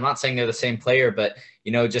Virtanen. I'm not saying they're the same player, but,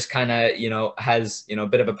 just kind of, has, a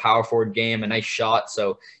bit of a power forward game, a nice shot.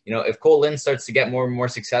 So, if Cole Lind starts to get more and more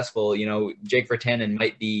successful, Jake Virtanen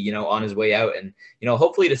might be, on his way out. And,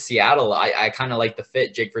 hopefully to Seattle, I kind of like the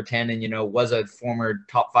fit. Jake Virtanen, was a former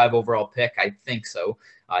top 5 overall pick. I think so.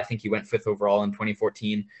 I think he went 5th overall in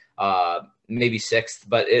 2014, maybe 6th,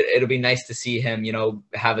 but it'll be nice to see him,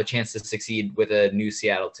 have a chance to succeed with a new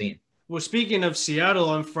Seattle team. Well, speaking of Seattle,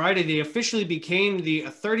 on Friday, they officially became the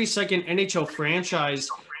 32nd NHL franchise.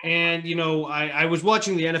 And, I was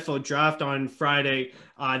watching the NFL draft on Friday.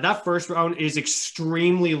 That first round is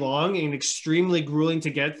extremely long and extremely grueling to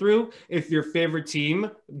get through. If your favorite team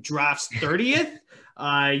drafts 30th,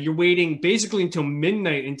 you're waiting basically until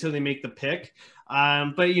midnight until they make the pick.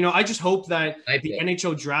 But I just hope that the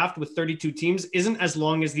NHL draft with 32 teams isn't as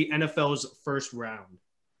long as the NFL's first round.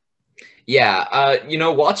 Yeah.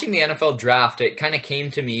 Watching the NFL draft, it kind of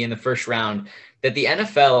came to me in the first round that the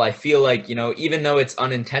NFL, I feel like, even though it's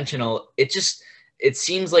unintentional, it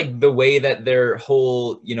seems like the way that their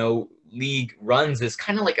whole, league runs is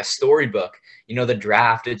kind of like a storybook. The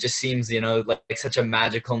draft, it just seems, like such a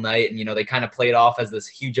magical night. And, they kind of play it off as this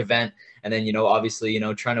huge event. And then, obviously,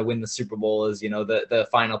 trying to win the Super Bowl is, the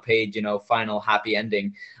final page, final happy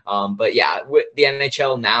ending. But yeah, with the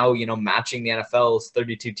NHL now, matching the NFL's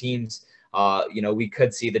 32 teams, we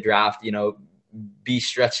could see the draft, be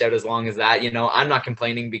stretched out as long as that. I'm not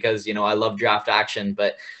complaining because, I love draft action,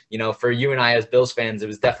 but, for you and I as Bills fans, it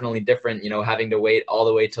was definitely different, having to wait all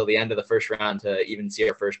the way till the end of the first round to even see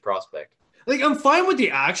our first prospect. Like, I'm fine with the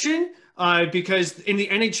action because in the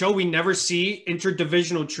NHL, we never see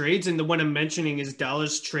interdivisional trades. And the one I'm mentioning is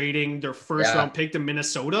Dallas trading their first round pick to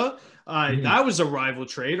Minnesota. That was a rival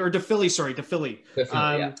trade, or to Philly.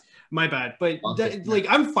 My bad. But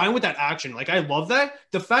I'm fine with that action. Like, I love that.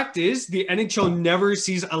 The fact is, the NHL never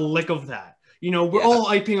sees a lick of that. We're all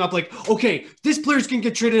hyping up like, okay, this player's going to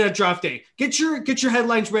get traded at draft day. Get your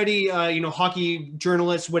headlines ready, hockey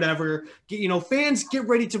journalists, whatever. Fans get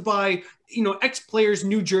ready to buy, X player's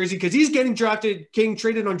new jersey because he's getting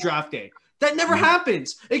traded on draft day. That never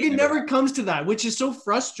happens. It never comes to that, which is so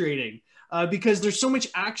frustrating because there's so much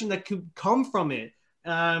action that could come from it.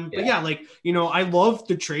 But I love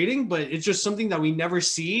the trading, but it's just something that we never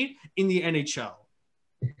see. in the NHL.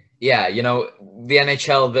 Yeah, the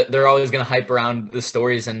NHL, they're always going to hype around the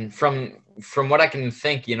stories. And from what I can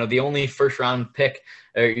think, the only first round pick,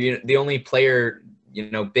 or the only player,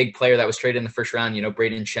 big player that was traded in the first round,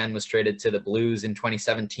 Brayden Schenn was traded to the Blues in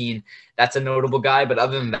 2017. That's a notable guy. But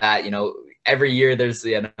other than that, every year there's,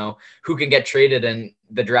 who can get traded, and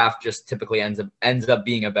the draft just typically ends up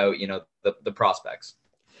being about, the prospects.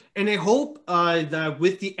 And I hope that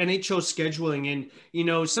with the NHL scheduling,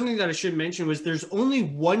 and something that I should mention was there's only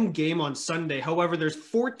one game on Sunday. However, there's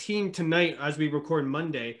 14 tonight as we record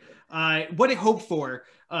Monday. What I hope for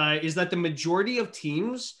is that the majority of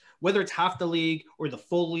teams, whether it's half the league or the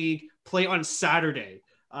full league, play on Saturday.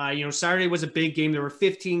 Saturday was a big game. There were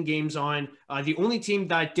 15 games on. The only team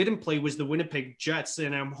that didn't play was the Winnipeg Jets,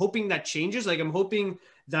 and I'm hoping that changes. Like, I'm hoping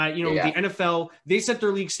that the NFL, they set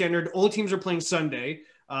their league standard. All teams are playing Sunday.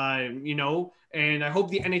 And I hope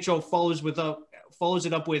the NHL follows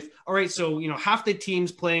it up with, all right, so, half the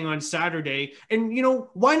teams playing on Saturday, and,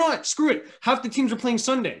 why not? Screw it. Half the teams are playing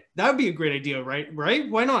Sunday. That would be a great idea, right? Right?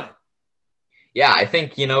 Why not? Yeah, I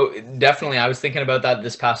think, definitely I was thinking about that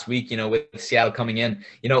this past week, with Seattle coming in,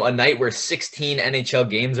 a night where 16 NHL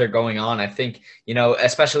games are going on. I think,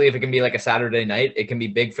 especially if it can be like a Saturday night, it can be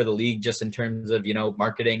big for the league just in terms of,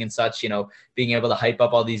 marketing and such, being able to hype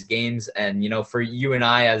up all these games. And, for you and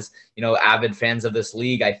I as, avid fans of this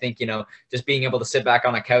league, I think, just being able to sit back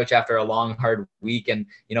on a couch after a long, hard week and,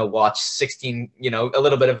 watch 16, a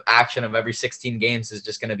little bit of action of every 16 games is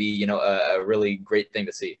just going to be, a really great thing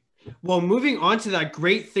to see. Well, moving on to that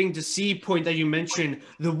great thing to see point that you mentioned,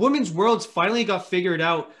 the Women's Worlds finally got figured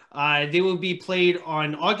out. They will be played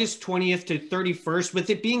on August 20th to 31st,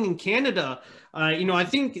 with it being in Canada. I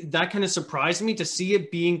think that kind of surprised me to see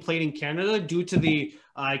it being played in Canada due to the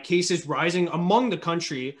cases rising among the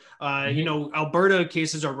country. Alberta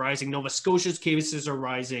cases are rising. Nova Scotia's cases are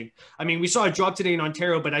rising. I mean, we saw a drop today in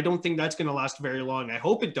Ontario, but I don't think that's going to last very long. I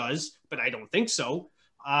hope it does, but I don't think so.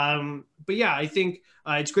 But yeah, I think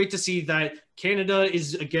it's great to see that Canada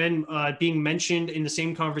is again being mentioned in the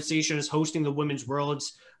same conversation as hosting the Women's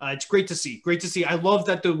Worlds. It's great to see. Great to see. I love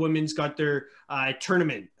that the women's got their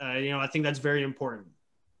tournament. I think that's very important.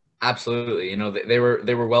 Absolutely. They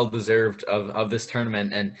were well deserved of this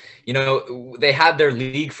tournament. And, they had their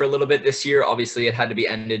league for a little bit this year. Obviously it had to be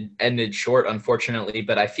ended short, unfortunately,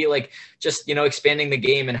 but I feel like just, expanding the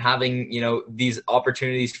game and having, these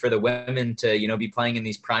opportunities for the women to, be playing in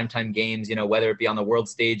these primetime games, whether it be on the world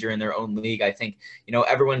stage or in their own league, I think,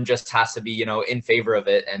 everyone just has to be, in favor of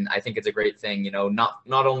it. And I think it's a great thing,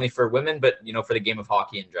 not only for women, but, for the game of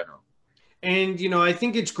hockey in general. And, I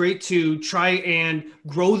think it's great to try and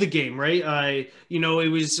grow the game, right?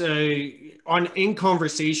 It was in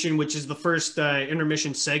Conversation, which is the first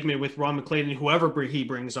intermission segment with Ron McLean and whoever he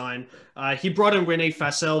brings on. He brought in Renee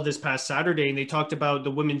Fassel this past Saturday, and they talked about the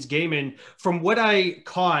women's game. And from what I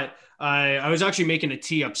caught, I was actually making a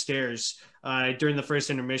tea upstairs during the first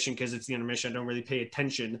intermission, because it's the intermission. I don't really pay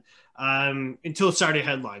attention until Saturday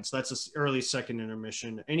headlines. That's an early second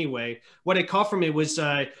intermission. Anyway, what I caught from it was,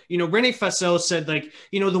 Renee Fassel said,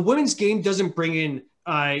 the women's game doesn't bring in,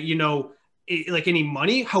 any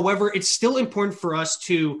money. However, it's still important for us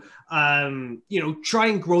to, try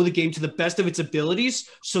and grow the game to the best of its abilities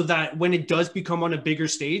so that when it does become on a bigger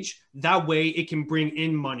stage, that way it can bring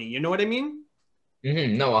in money. You know what I mean?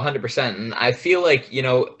 No, 100%. And I feel like,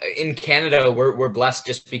 in Canada, we're blessed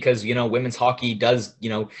just because, women's hockey does,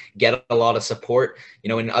 get a lot of support.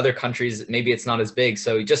 In other countries, maybe it's not as big.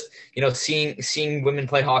 So just, seeing women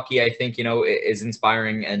play hockey, I think, is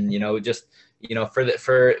inspiring. And, just, for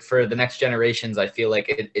the next generations, I feel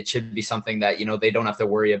like it should be something that, they don't have to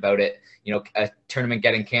worry about it, a tournament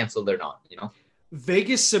getting canceled or not,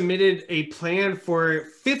 Vegas submitted a plan for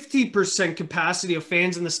 50% capacity of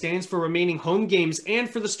fans in the stands for remaining home games and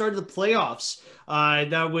for the start of the playoffs.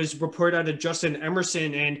 That was reported out of Justin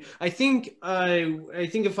Emerson. And I think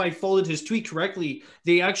if I followed his tweet correctly,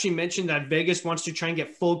 they actually mentioned that Vegas wants to try and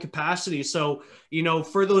get full capacity. So,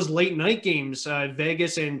 for those late night games,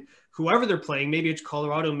 Vegas and whoever they're playing, maybe it's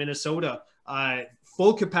Colorado, Minnesota,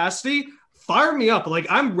 full capacity, fire me up.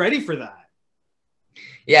 I'm ready for that.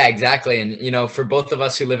 Yeah, exactly. And, for both of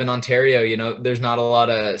us who live in Ontario, there's not a lot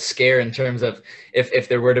of scare in terms of if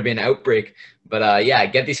there were to be an outbreak. But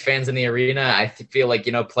get these fans in the arena. I feel like,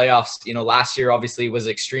 playoffs, last year obviously was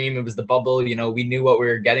extreme. It was the bubble. We knew what we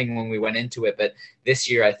were getting when we went into it. But this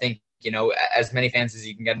year, I think, as many fans as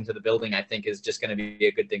you can get into the building, I think is just going to be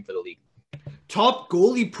a good thing for the league. Top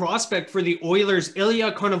goalie prospect for the Oilers,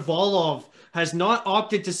 Ilya Konovalov, has not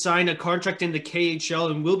opted to sign a contract in the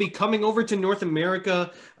KHL and will be coming over to North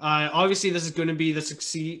America. Obviously, this is going to be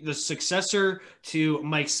the successor to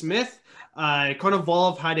Mike Smith.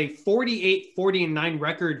 Konovalov had a 48-40-9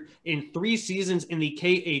 record in 3 seasons in the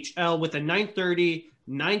KHL with a .930,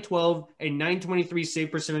 .912, and .923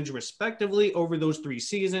 save percentage respectively over those 3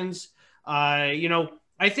 seasons.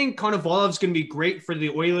 I think Konovalov's going to be great for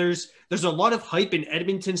the Oilers. There's a lot of hype in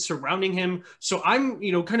Edmonton surrounding him. So I'm,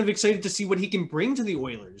 kind of excited to see what he can bring to the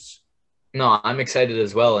Oilers. No, I'm excited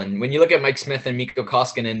as well. And when you look at Mike Smith and Mikko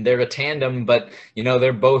Koskinen, they're a tandem, but,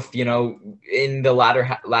 they're both, in the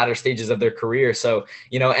latter stages of their career. So,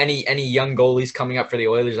 any young goalies coming up for the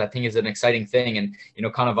Oilers, I think is an exciting thing. And,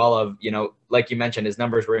 Konovalov, like you mentioned, his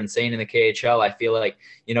numbers were insane in the KHL. I feel like,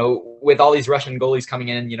 with all these Russian goalies coming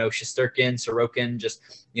in, Shesterkin, Sorokin, just,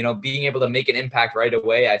 being able to make an impact right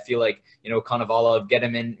away. I feel like, Konovalov, get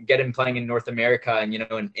him playing in North America. And,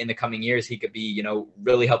 in the coming years, he could be,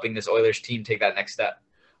 really helping this Oilers team take that next step.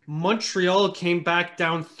 Montreal came back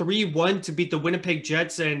down 3-1 to beat the Winnipeg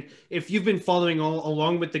Jets, and if you've been following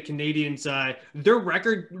along with the Canadians, their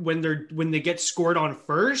record when they get scored on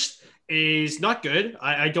first is not good.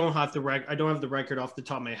 I don't have the record off the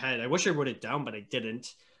top of my head. I wish I wrote it down, but I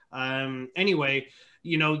didn't. Anyway,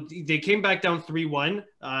 they came back down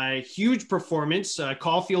 3-1. Huge performance.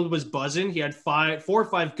 Caulfield was buzzing. He had 4 or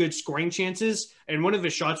 5 good scoring chances, and one of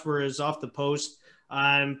his shots was off the post.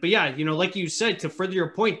 But yeah, like you said, to further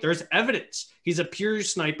your point, there's evidence. He's a pure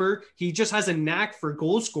sniper. He just has a knack for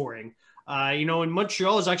goal scoring. And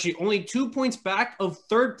Montreal is actually only 2 points back of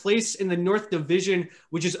 3rd place in the North Division,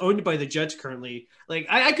 which is owned by the Jets currently. Like,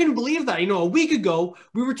 I couldn't believe that. A week ago,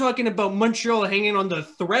 we were talking about Montreal hanging on the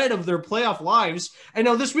thread of their playoff lives. And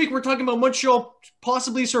now this week, we're talking about Montreal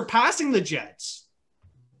possibly surpassing the Jets.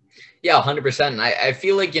 Yeah, 100%. And I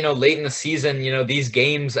feel like, late in the season, these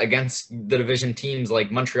games against the division teams like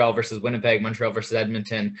Montreal versus Winnipeg, Montreal versus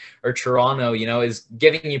Edmonton, or Toronto, is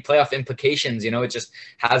giving you playoff implications. It just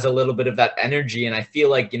has a little bit of that energy. And I feel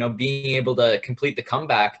like, being able to complete the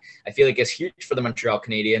comeback, I feel like it's huge for the Montreal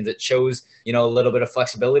Canadiens. It shows, a little bit of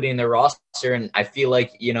flexibility in their roster. And I feel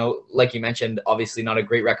like, like you mentioned, obviously not a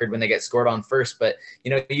great record when they get scored on first, but,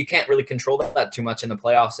 you can't really control that too much in the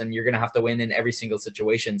playoffs, and you're going to have to win in every single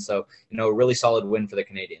situation. So, a really solid win for the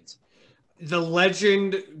Canadiens. The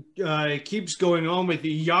legend keeps going on with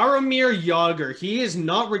Jaromir Jagr. He is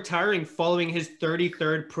not retiring following his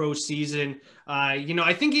 33rd pro season.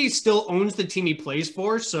 I think he still owns the team he plays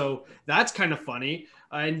for, so that's kind of funny.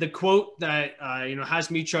 And the quote that, has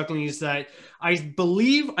me chuckling is that, "I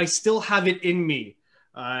believe I still have it in me."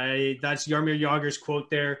 That's Jaromir Jagr's quote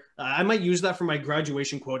there. I might use that for my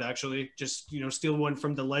graduation quote, actually. Just, steal one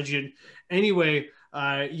from the legend. Anyway,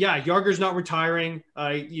 Jagr's not retiring.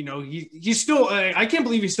 He's still, I can't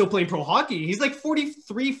believe he's still playing pro hockey. He's like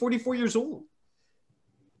 43, 44 years old.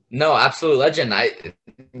 No, absolute legend.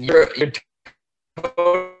 You're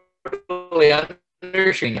totally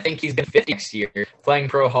undershooting. I think he's been 50 next year playing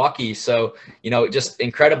pro hockey. So, just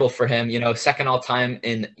incredible for him, second all time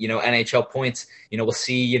in, NHL points. We'll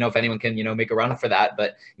see, if anyone can, make a run for that.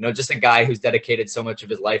 But, just a guy who's dedicated so much of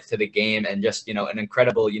his life to the game, and just, an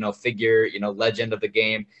incredible, figure, legend of the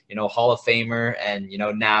game, Hall of Famer. And,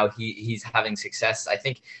 now he's having success. I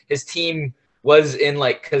think his team was in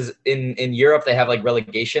because in Europe, they have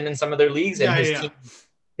relegation in some of their leagues, and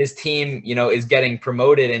his team, is getting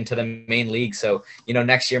promoted into the main league. So,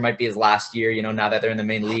 next year might be his last year, now that they're in the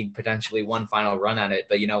main league, potentially one final run at it.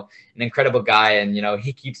 But, an incredible guy. And,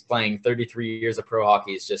 he keeps playing 33 years of pro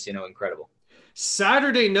hockey. Is just, incredible.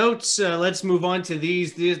 Saturday notes. Let's move on to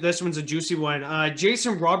these. This one's a juicy one.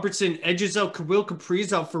 Jason Robertson edges out Kirill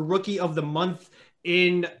Kaprizov for Rookie of the Month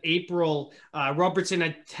in April. Robertson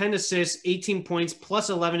had 10 assists, 18 points,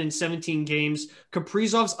 plus 11 in 17 games.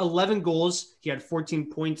 Kaprizov's 11 goals. He had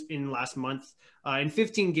 14 points in last month. In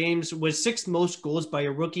 15 games, was 6th most goals by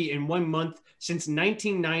a rookie in 1 month since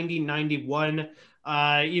 1990-91.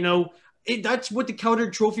 That's what the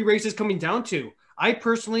Calder Trophy race is coming down to. I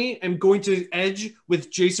personally am going to edge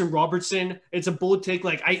with Jason Robertson. It's a bold take.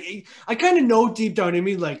 I kind of know deep down in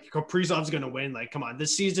me, Kaprizov's going to win. Come on,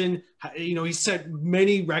 this season, he set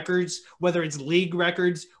many records, whether it's league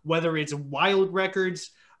records, whether it's wild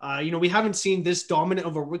records. We haven't seen this dominant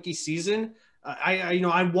of a rookie season.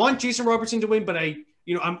 I want Jason Robertson to win, but I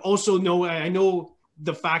know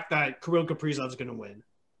the fact that Kirill Kaprizov's going to win.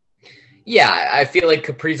 Yeah, I feel like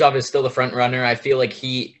Kaprizov is still the front runner. I feel like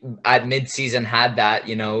he at midseason had that,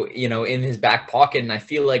 in his back pocket, and I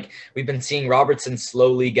feel like we've been seeing Robertson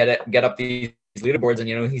slowly get up these leaderboards,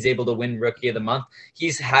 and he's able to win Rookie of the Month.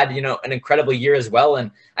 He's had an incredible year as well,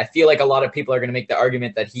 and I feel like a lot of people are going to make the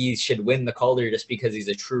argument that he should win the Calder just because he's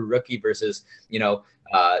a true rookie versus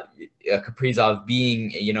Kaprizov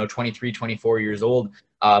being 23, 24 years old.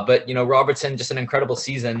 But Robertson, just an incredible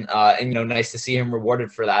season, and nice to see him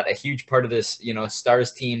rewarded for that. A huge part of this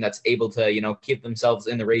Stars team that's able to keep themselves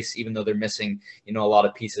in the race even though they're missing a lot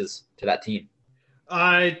of pieces to that team.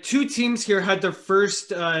 Two teams here had their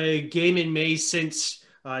first game in May since ...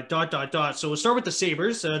 So we'll start with the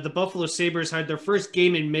Sabres. The Buffalo Sabres had their first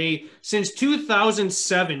game in May since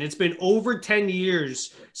 2007. It's been over 10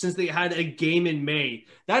 years since they had a game in May.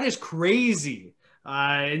 That is crazy.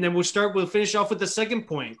 And then we'll finish off with the second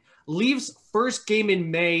point. Leafs first game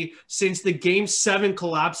in May since the Game 7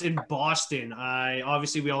 collapse in Boston.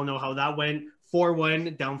 Obviously, we all know how that went.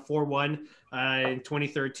 4-1, down 4-1 in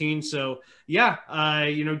 2013. So, yeah,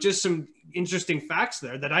 just some interesting facts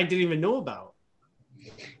there that I didn't even know about.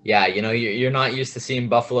 Yeah, you're not used to seeing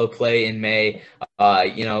Buffalo play in May.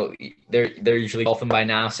 They're usually golfing by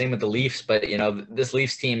now. Same with the Leafs, but this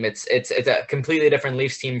Leafs team, it's a completely different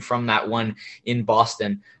Leafs team from that one in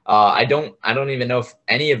Boston. I don't even know if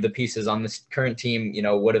any of the pieces on this current team,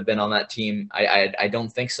 would have been on that team. I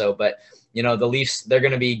don't think so. But the Leafs, they're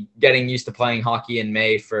going to be getting used to playing hockey in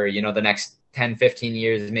May for the next 10, 15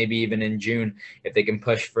 years, maybe even in June, if they can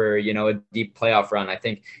push for, a deep playoff run. I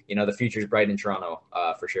think, the future's bright in Toronto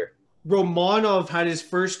for sure. Romanov had his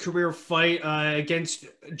first career fight against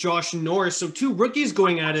Josh Norris. So two rookies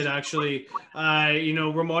going at it, actually.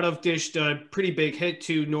 Romanov dished a pretty big hit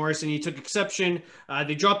to Norris, and he took exception.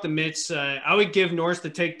 They dropped the mitts. I would give Norris the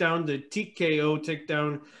takedown, the TKO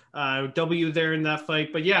takedown W there in that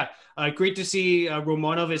fight. But yeah, great to see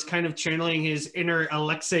Romanov is kind of channeling his inner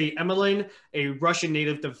Alexei Emelin, a Russian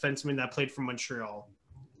native defenseman that played for Montreal.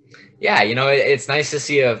 Yeah, it's nice to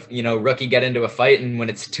see a rookie get into a fight, and when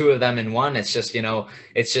it's two of them in one, it's just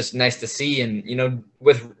it's just nice to see. And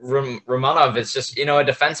with Romanov, it's just a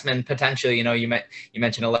defenseman potentially. You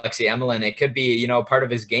mentioned Alexei Emelin. It could be part of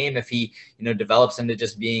his game if he develops into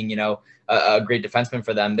just being a great defenseman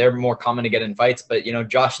for them. They're more common to get in fights, but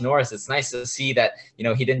Josh Norris, it's nice to see that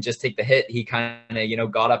he didn't just take the hit. He kind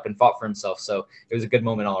of got up and fought for himself. So it was a good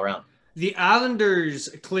moment all around. The Islanders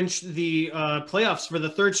clinched the playoffs for the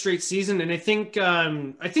third straight season, and I think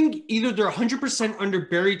either they're 100% under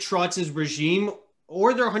Barry Trotz's regime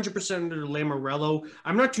or they're 100% under Lamoriello.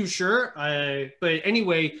 I'm not too sure, but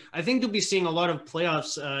anyway, I think they'll be seeing a lot of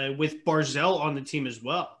playoffs with Barzal on the team as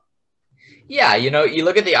well. Yeah, you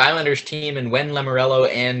look at the Islanders team, and when Lamoriello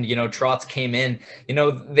and, Trotz came in,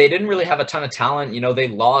 they didn't really have a ton of talent. They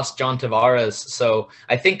lost John Tavares. So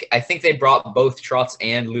I think they brought both Trotz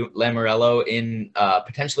and Lamoriello in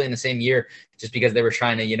potentially in the same year just because they were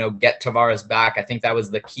trying to, get Tavares back. I think that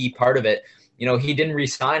was the key part of it. He didn't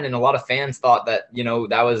re-sign, and a lot of fans thought that,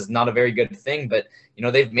 that was not a very good thing. But,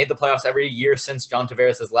 they've made the playoffs every year since John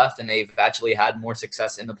Tavares has left, and they've actually had more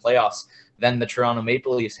success in the playoffs than the Toronto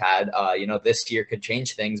Maple Leafs had. This year could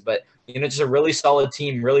change things, but just a really solid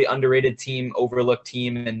team, really underrated team, overlooked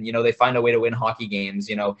team, and they find a way to win hockey games,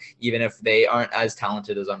 even if they aren't as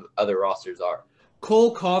talented as other rosters are.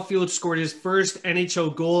 Cole Caulfield scored his first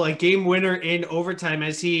NHL goal, a game winner in overtime,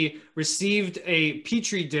 as he received a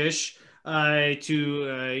Petri dish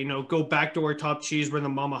to go backdoor top cheese where the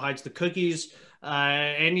mama hides the cookies.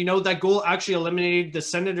 And that goal actually eliminated the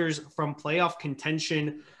Senators from playoff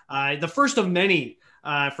contention. The first of many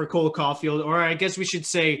for Cole Caulfield, or I guess we should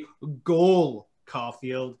say goal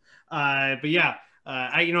Caulfield. But yeah,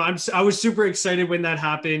 I was super excited when that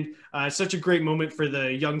happened. Such a great moment for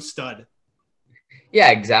the young stud.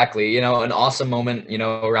 Yeah, exactly. An awesome moment,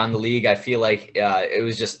 around the league. I feel like it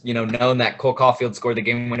was just, known that Cole Caulfield scored the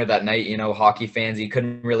game winner that night. Hockey fans, you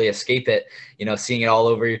couldn't really escape it, seeing it all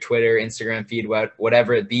over your Twitter, Instagram feed,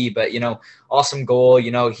 whatever it be. But, awesome goal.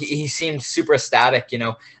 He seemed super ecstatic.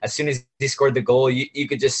 As soon as he scored the goal, you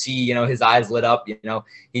could just see, his eyes lit up.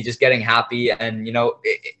 He just getting happy. And,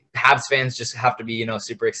 Habs fans just have to be,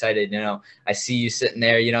 super excited. I see you sitting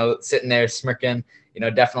there smirking.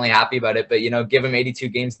 Definitely happy about it. But, give him 82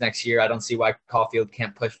 games next year. I don't see why Caulfield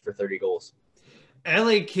can't push for 30 goals.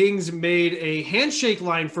 LA Kings made a handshake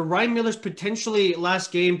line for Ryan Miller's potentially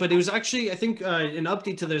last game, but it was actually, I think, an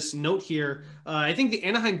update to this note here. I think the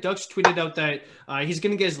Anaheim Ducks tweeted out that he's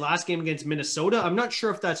going to get his last game against Minnesota. I'm not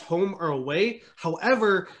sure if that's home or away.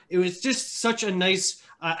 However, it was just such a nice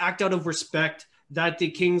act out of respect that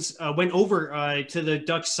the Kings went over to the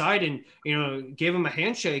Ducks side and, gave him a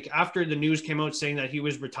handshake after the news came out saying that he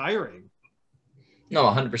was retiring. No,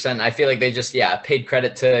 100%. I feel like they just, paid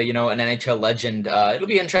credit to, an NHL legend. It'll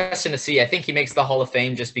be interesting to see. I think he makes the Hall of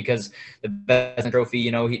Fame just because the best trophy,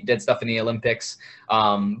 he did stuff in the Olympics.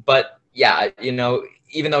 But yeah,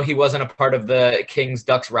 even though he wasn't a part of the Kings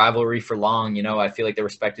Ducks rivalry for long, I feel like the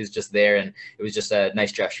respect is just there, and it was just a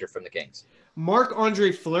nice gesture from the Kings.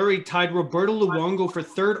 Marc-Andre Fleury tied Roberto Luongo for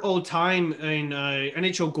third all-time in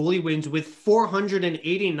NHL goalie wins with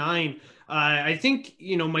 489. I think,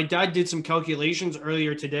 my dad did some calculations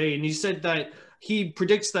earlier today, and he said that he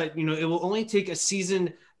predicts that, it will only take a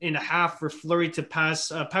season and a half for Fleury to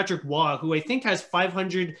pass Patrick Waugh, who I think has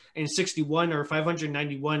 561 or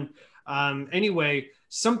 591. Anyway,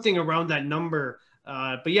 something around that number.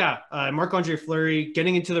 But yeah, Marc-Andre Fleury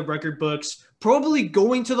getting into the record books, probably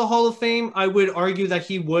going to the Hall of Fame. I would argue that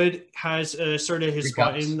he has sort of his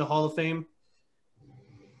spot in the Hall of Fame.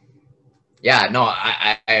 Yeah, no,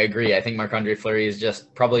 I agree. I think Marc-Andre Fleury has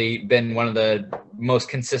just probably been one of the most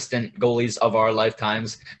consistent goalies of our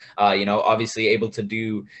lifetimes. Obviously able to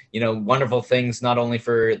do, wonderful things, not only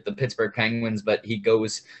for the Pittsburgh Penguins, but he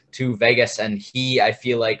goes to Vegas, and I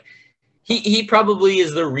feel like he probably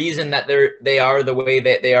is the reason that they are the way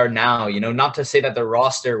that they are now. Not to say that the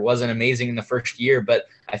roster wasn't amazing in the first year, but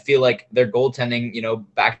I feel like their goaltending,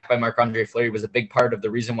 backed by Marc-Andre Fleury, was a big part of the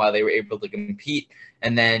reason why they were able to compete.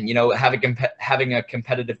 And then, having a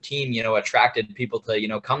competitive team, attracted people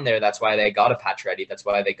to, come there. That's why they got a Pacioretty. That's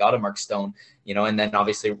why they got a Mark Stone, and then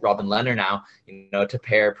obviously Robin Lehner now, to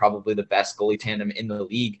pair probably the best goalie tandem in the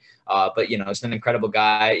league. But, it's an incredible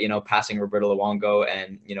guy, passing Roberto Luongo,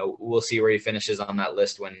 and, we'll see where he finishes on that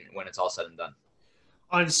list when it's all said and done.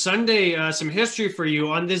 On Sunday, some history for you.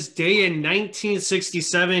 On this day in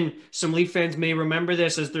 1967, some Leaf fans may remember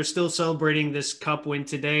this as they're still celebrating this cup win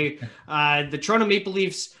today. The Toronto Maple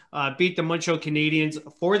Leafs beat the Montreal Canadiens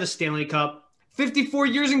for the Stanley Cup. 54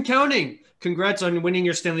 years and counting. Congrats on winning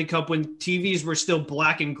your Stanley Cup when TVs were still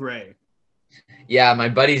black and gray. Yeah, my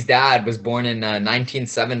buddy's dad was born in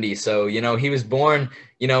 1970. So, he was born,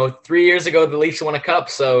 3 years ago, the Leafs won a cup.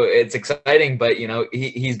 So it's exciting, but,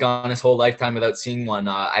 he's gone his whole lifetime without seeing one.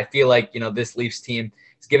 I feel like, this Leafs team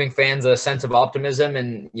is giving fans a sense of optimism,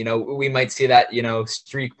 and, we might see that,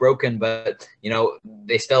 streak broken, but,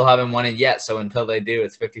 they still haven't won it yet. So until they do,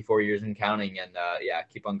 it's 54 years and counting, and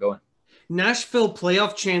keep on going. Nashville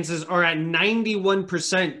playoff chances are at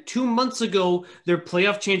 91%. 2 months ago, their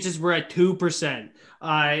playoff chances were at 2%.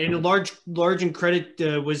 And a large in credit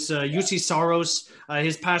was Juuse Saros.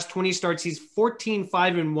 His past 20 starts, he's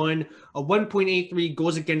 14-5-1, a 1.83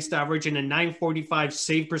 goals against average, and a 945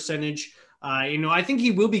 save percentage. I think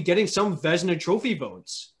he will be getting some Vezina Trophy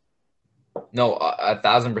votes. No,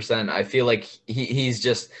 1,000%. I feel like he's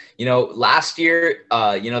just, last year,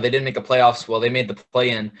 they didn't make the playoffs. Well, they made the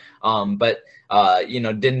play-in, but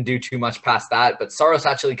didn't do too much past that. But Saros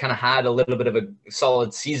actually kind of had a little bit of a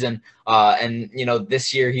solid season. And,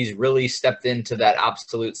 this year he's really stepped into that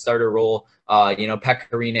absolute starter role. Pekka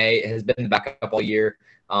Rinne has been the backup all year.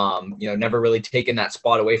 Never really taken that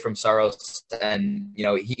spot away from Saros. And,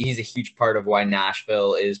 he's a huge part of why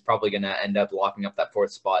Nashville is probably going to end up locking up that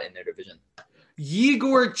fourth spot in their division.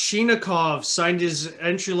 Yegor Chinakhov signed his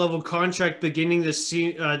entry-level contract beginning the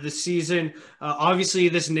season. Obviously,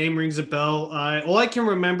 this name rings a bell. All I can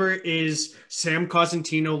remember is Sam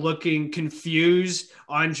Cosentino looking confused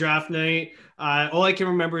on draft night. All I can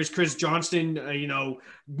remember is Chris Johnston,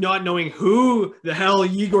 not knowing who the hell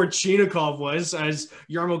Yegor Chinakhov was, as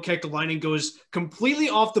Jarmo Kekalainen goes completely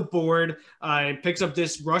off the board and picks up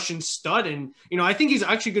this Russian stud. And, I think he's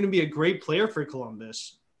actually going to be a great player for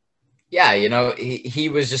Columbus. Yeah, he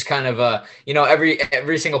was just kind of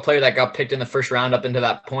every single player that got picked in the first round up into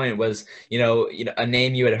that point was, a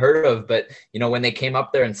name you had heard of. But, when they came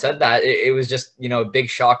up there and said that, it was just, a big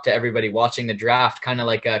shock to everybody watching the draft, kind of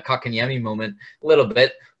like a Kotkaniemi moment a little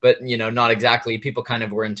bit, but, not exactly. People kind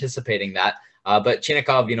of were anticipating that. But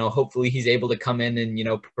Chinakhov, hopefully he's able to come in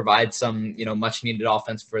and, provide some, much needed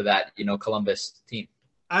offense for that, Columbus team.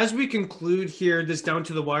 As we conclude here, this down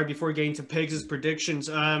to the wire before getting to Pigs' predictions,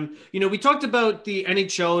 we talked about the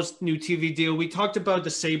NHL's new TV deal. We talked about the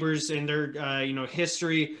Sabres and their,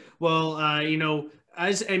 history. Well,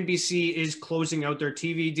 as NBC is closing out their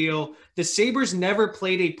TV deal, the Sabres never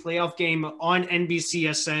played a playoff game on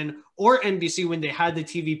NBCSN or NBC when they had the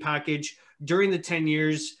TV package during the 10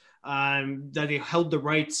 years that they held the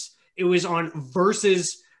rights. It was on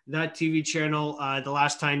Versus, that TV channel, the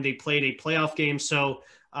last time they played a playoff game. So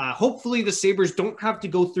hopefully the Sabres don't have to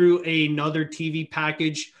go through another TV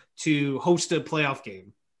package to host a playoff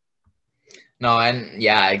game. No, and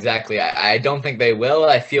yeah, exactly. I don't think they will.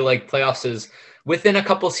 I feel like playoffs is within a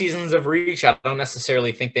couple seasons of reach. I don't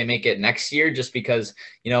necessarily think they make it next year, just because,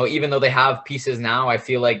 even though they have pieces now, I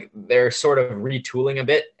feel like they're sort of retooling a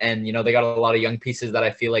bit, and, they got a lot of young pieces that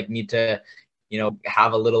I feel like need to,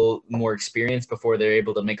 have a little more experience before they're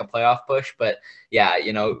able to make a playoff push. But yeah,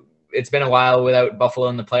 it's been a while without Buffalo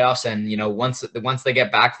in the playoffs, and once they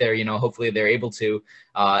get back there, hopefully they're able to.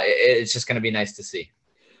 It's just going to be nice to see.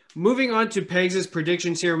 Moving on to Pegs'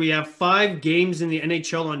 predictions here, we have 5 games in the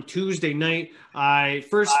NHL on Tuesday night. I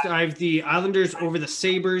have the Islanders over the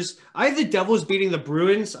Sabres. I have the Devils beating the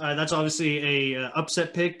Bruins. That's obviously a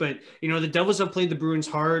upset pick, but the Devils have played the Bruins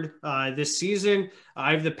hard this season.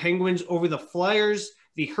 I have the Penguins over the Flyers,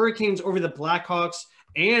 the Hurricanes over the Blackhawks,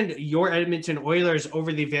 and your Edmonton Oilers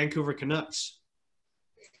over the Vancouver Canucks.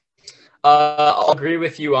 I'll agree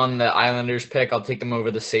with you on the Islanders pick. I'll take them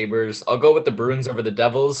over the Sabres. I'll go with the Bruins over the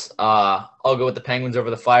Devils. I'll go with the Penguins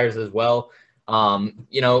over the Flyers as well.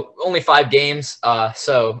 Only 5 games,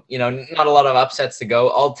 so not a lot of upsets to go.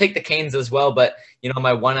 I'll take the Canes as well, but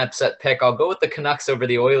my one upset pick, I'll go with the Canucks over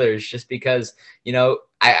the Oilers, just because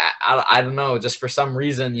I don't know, just for some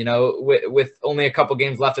reason, with only a couple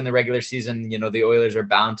games left in the regular season, the Oilers are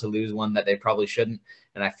bound to lose one that they probably shouldn't,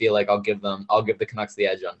 and I feel like I'll give the Canucks the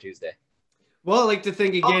edge on Tuesday. Well, I'd like to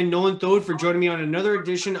thank again Nolan Thode for joining me on another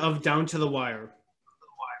edition of Down to the Wire.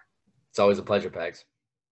 It's always a pleasure, Pags.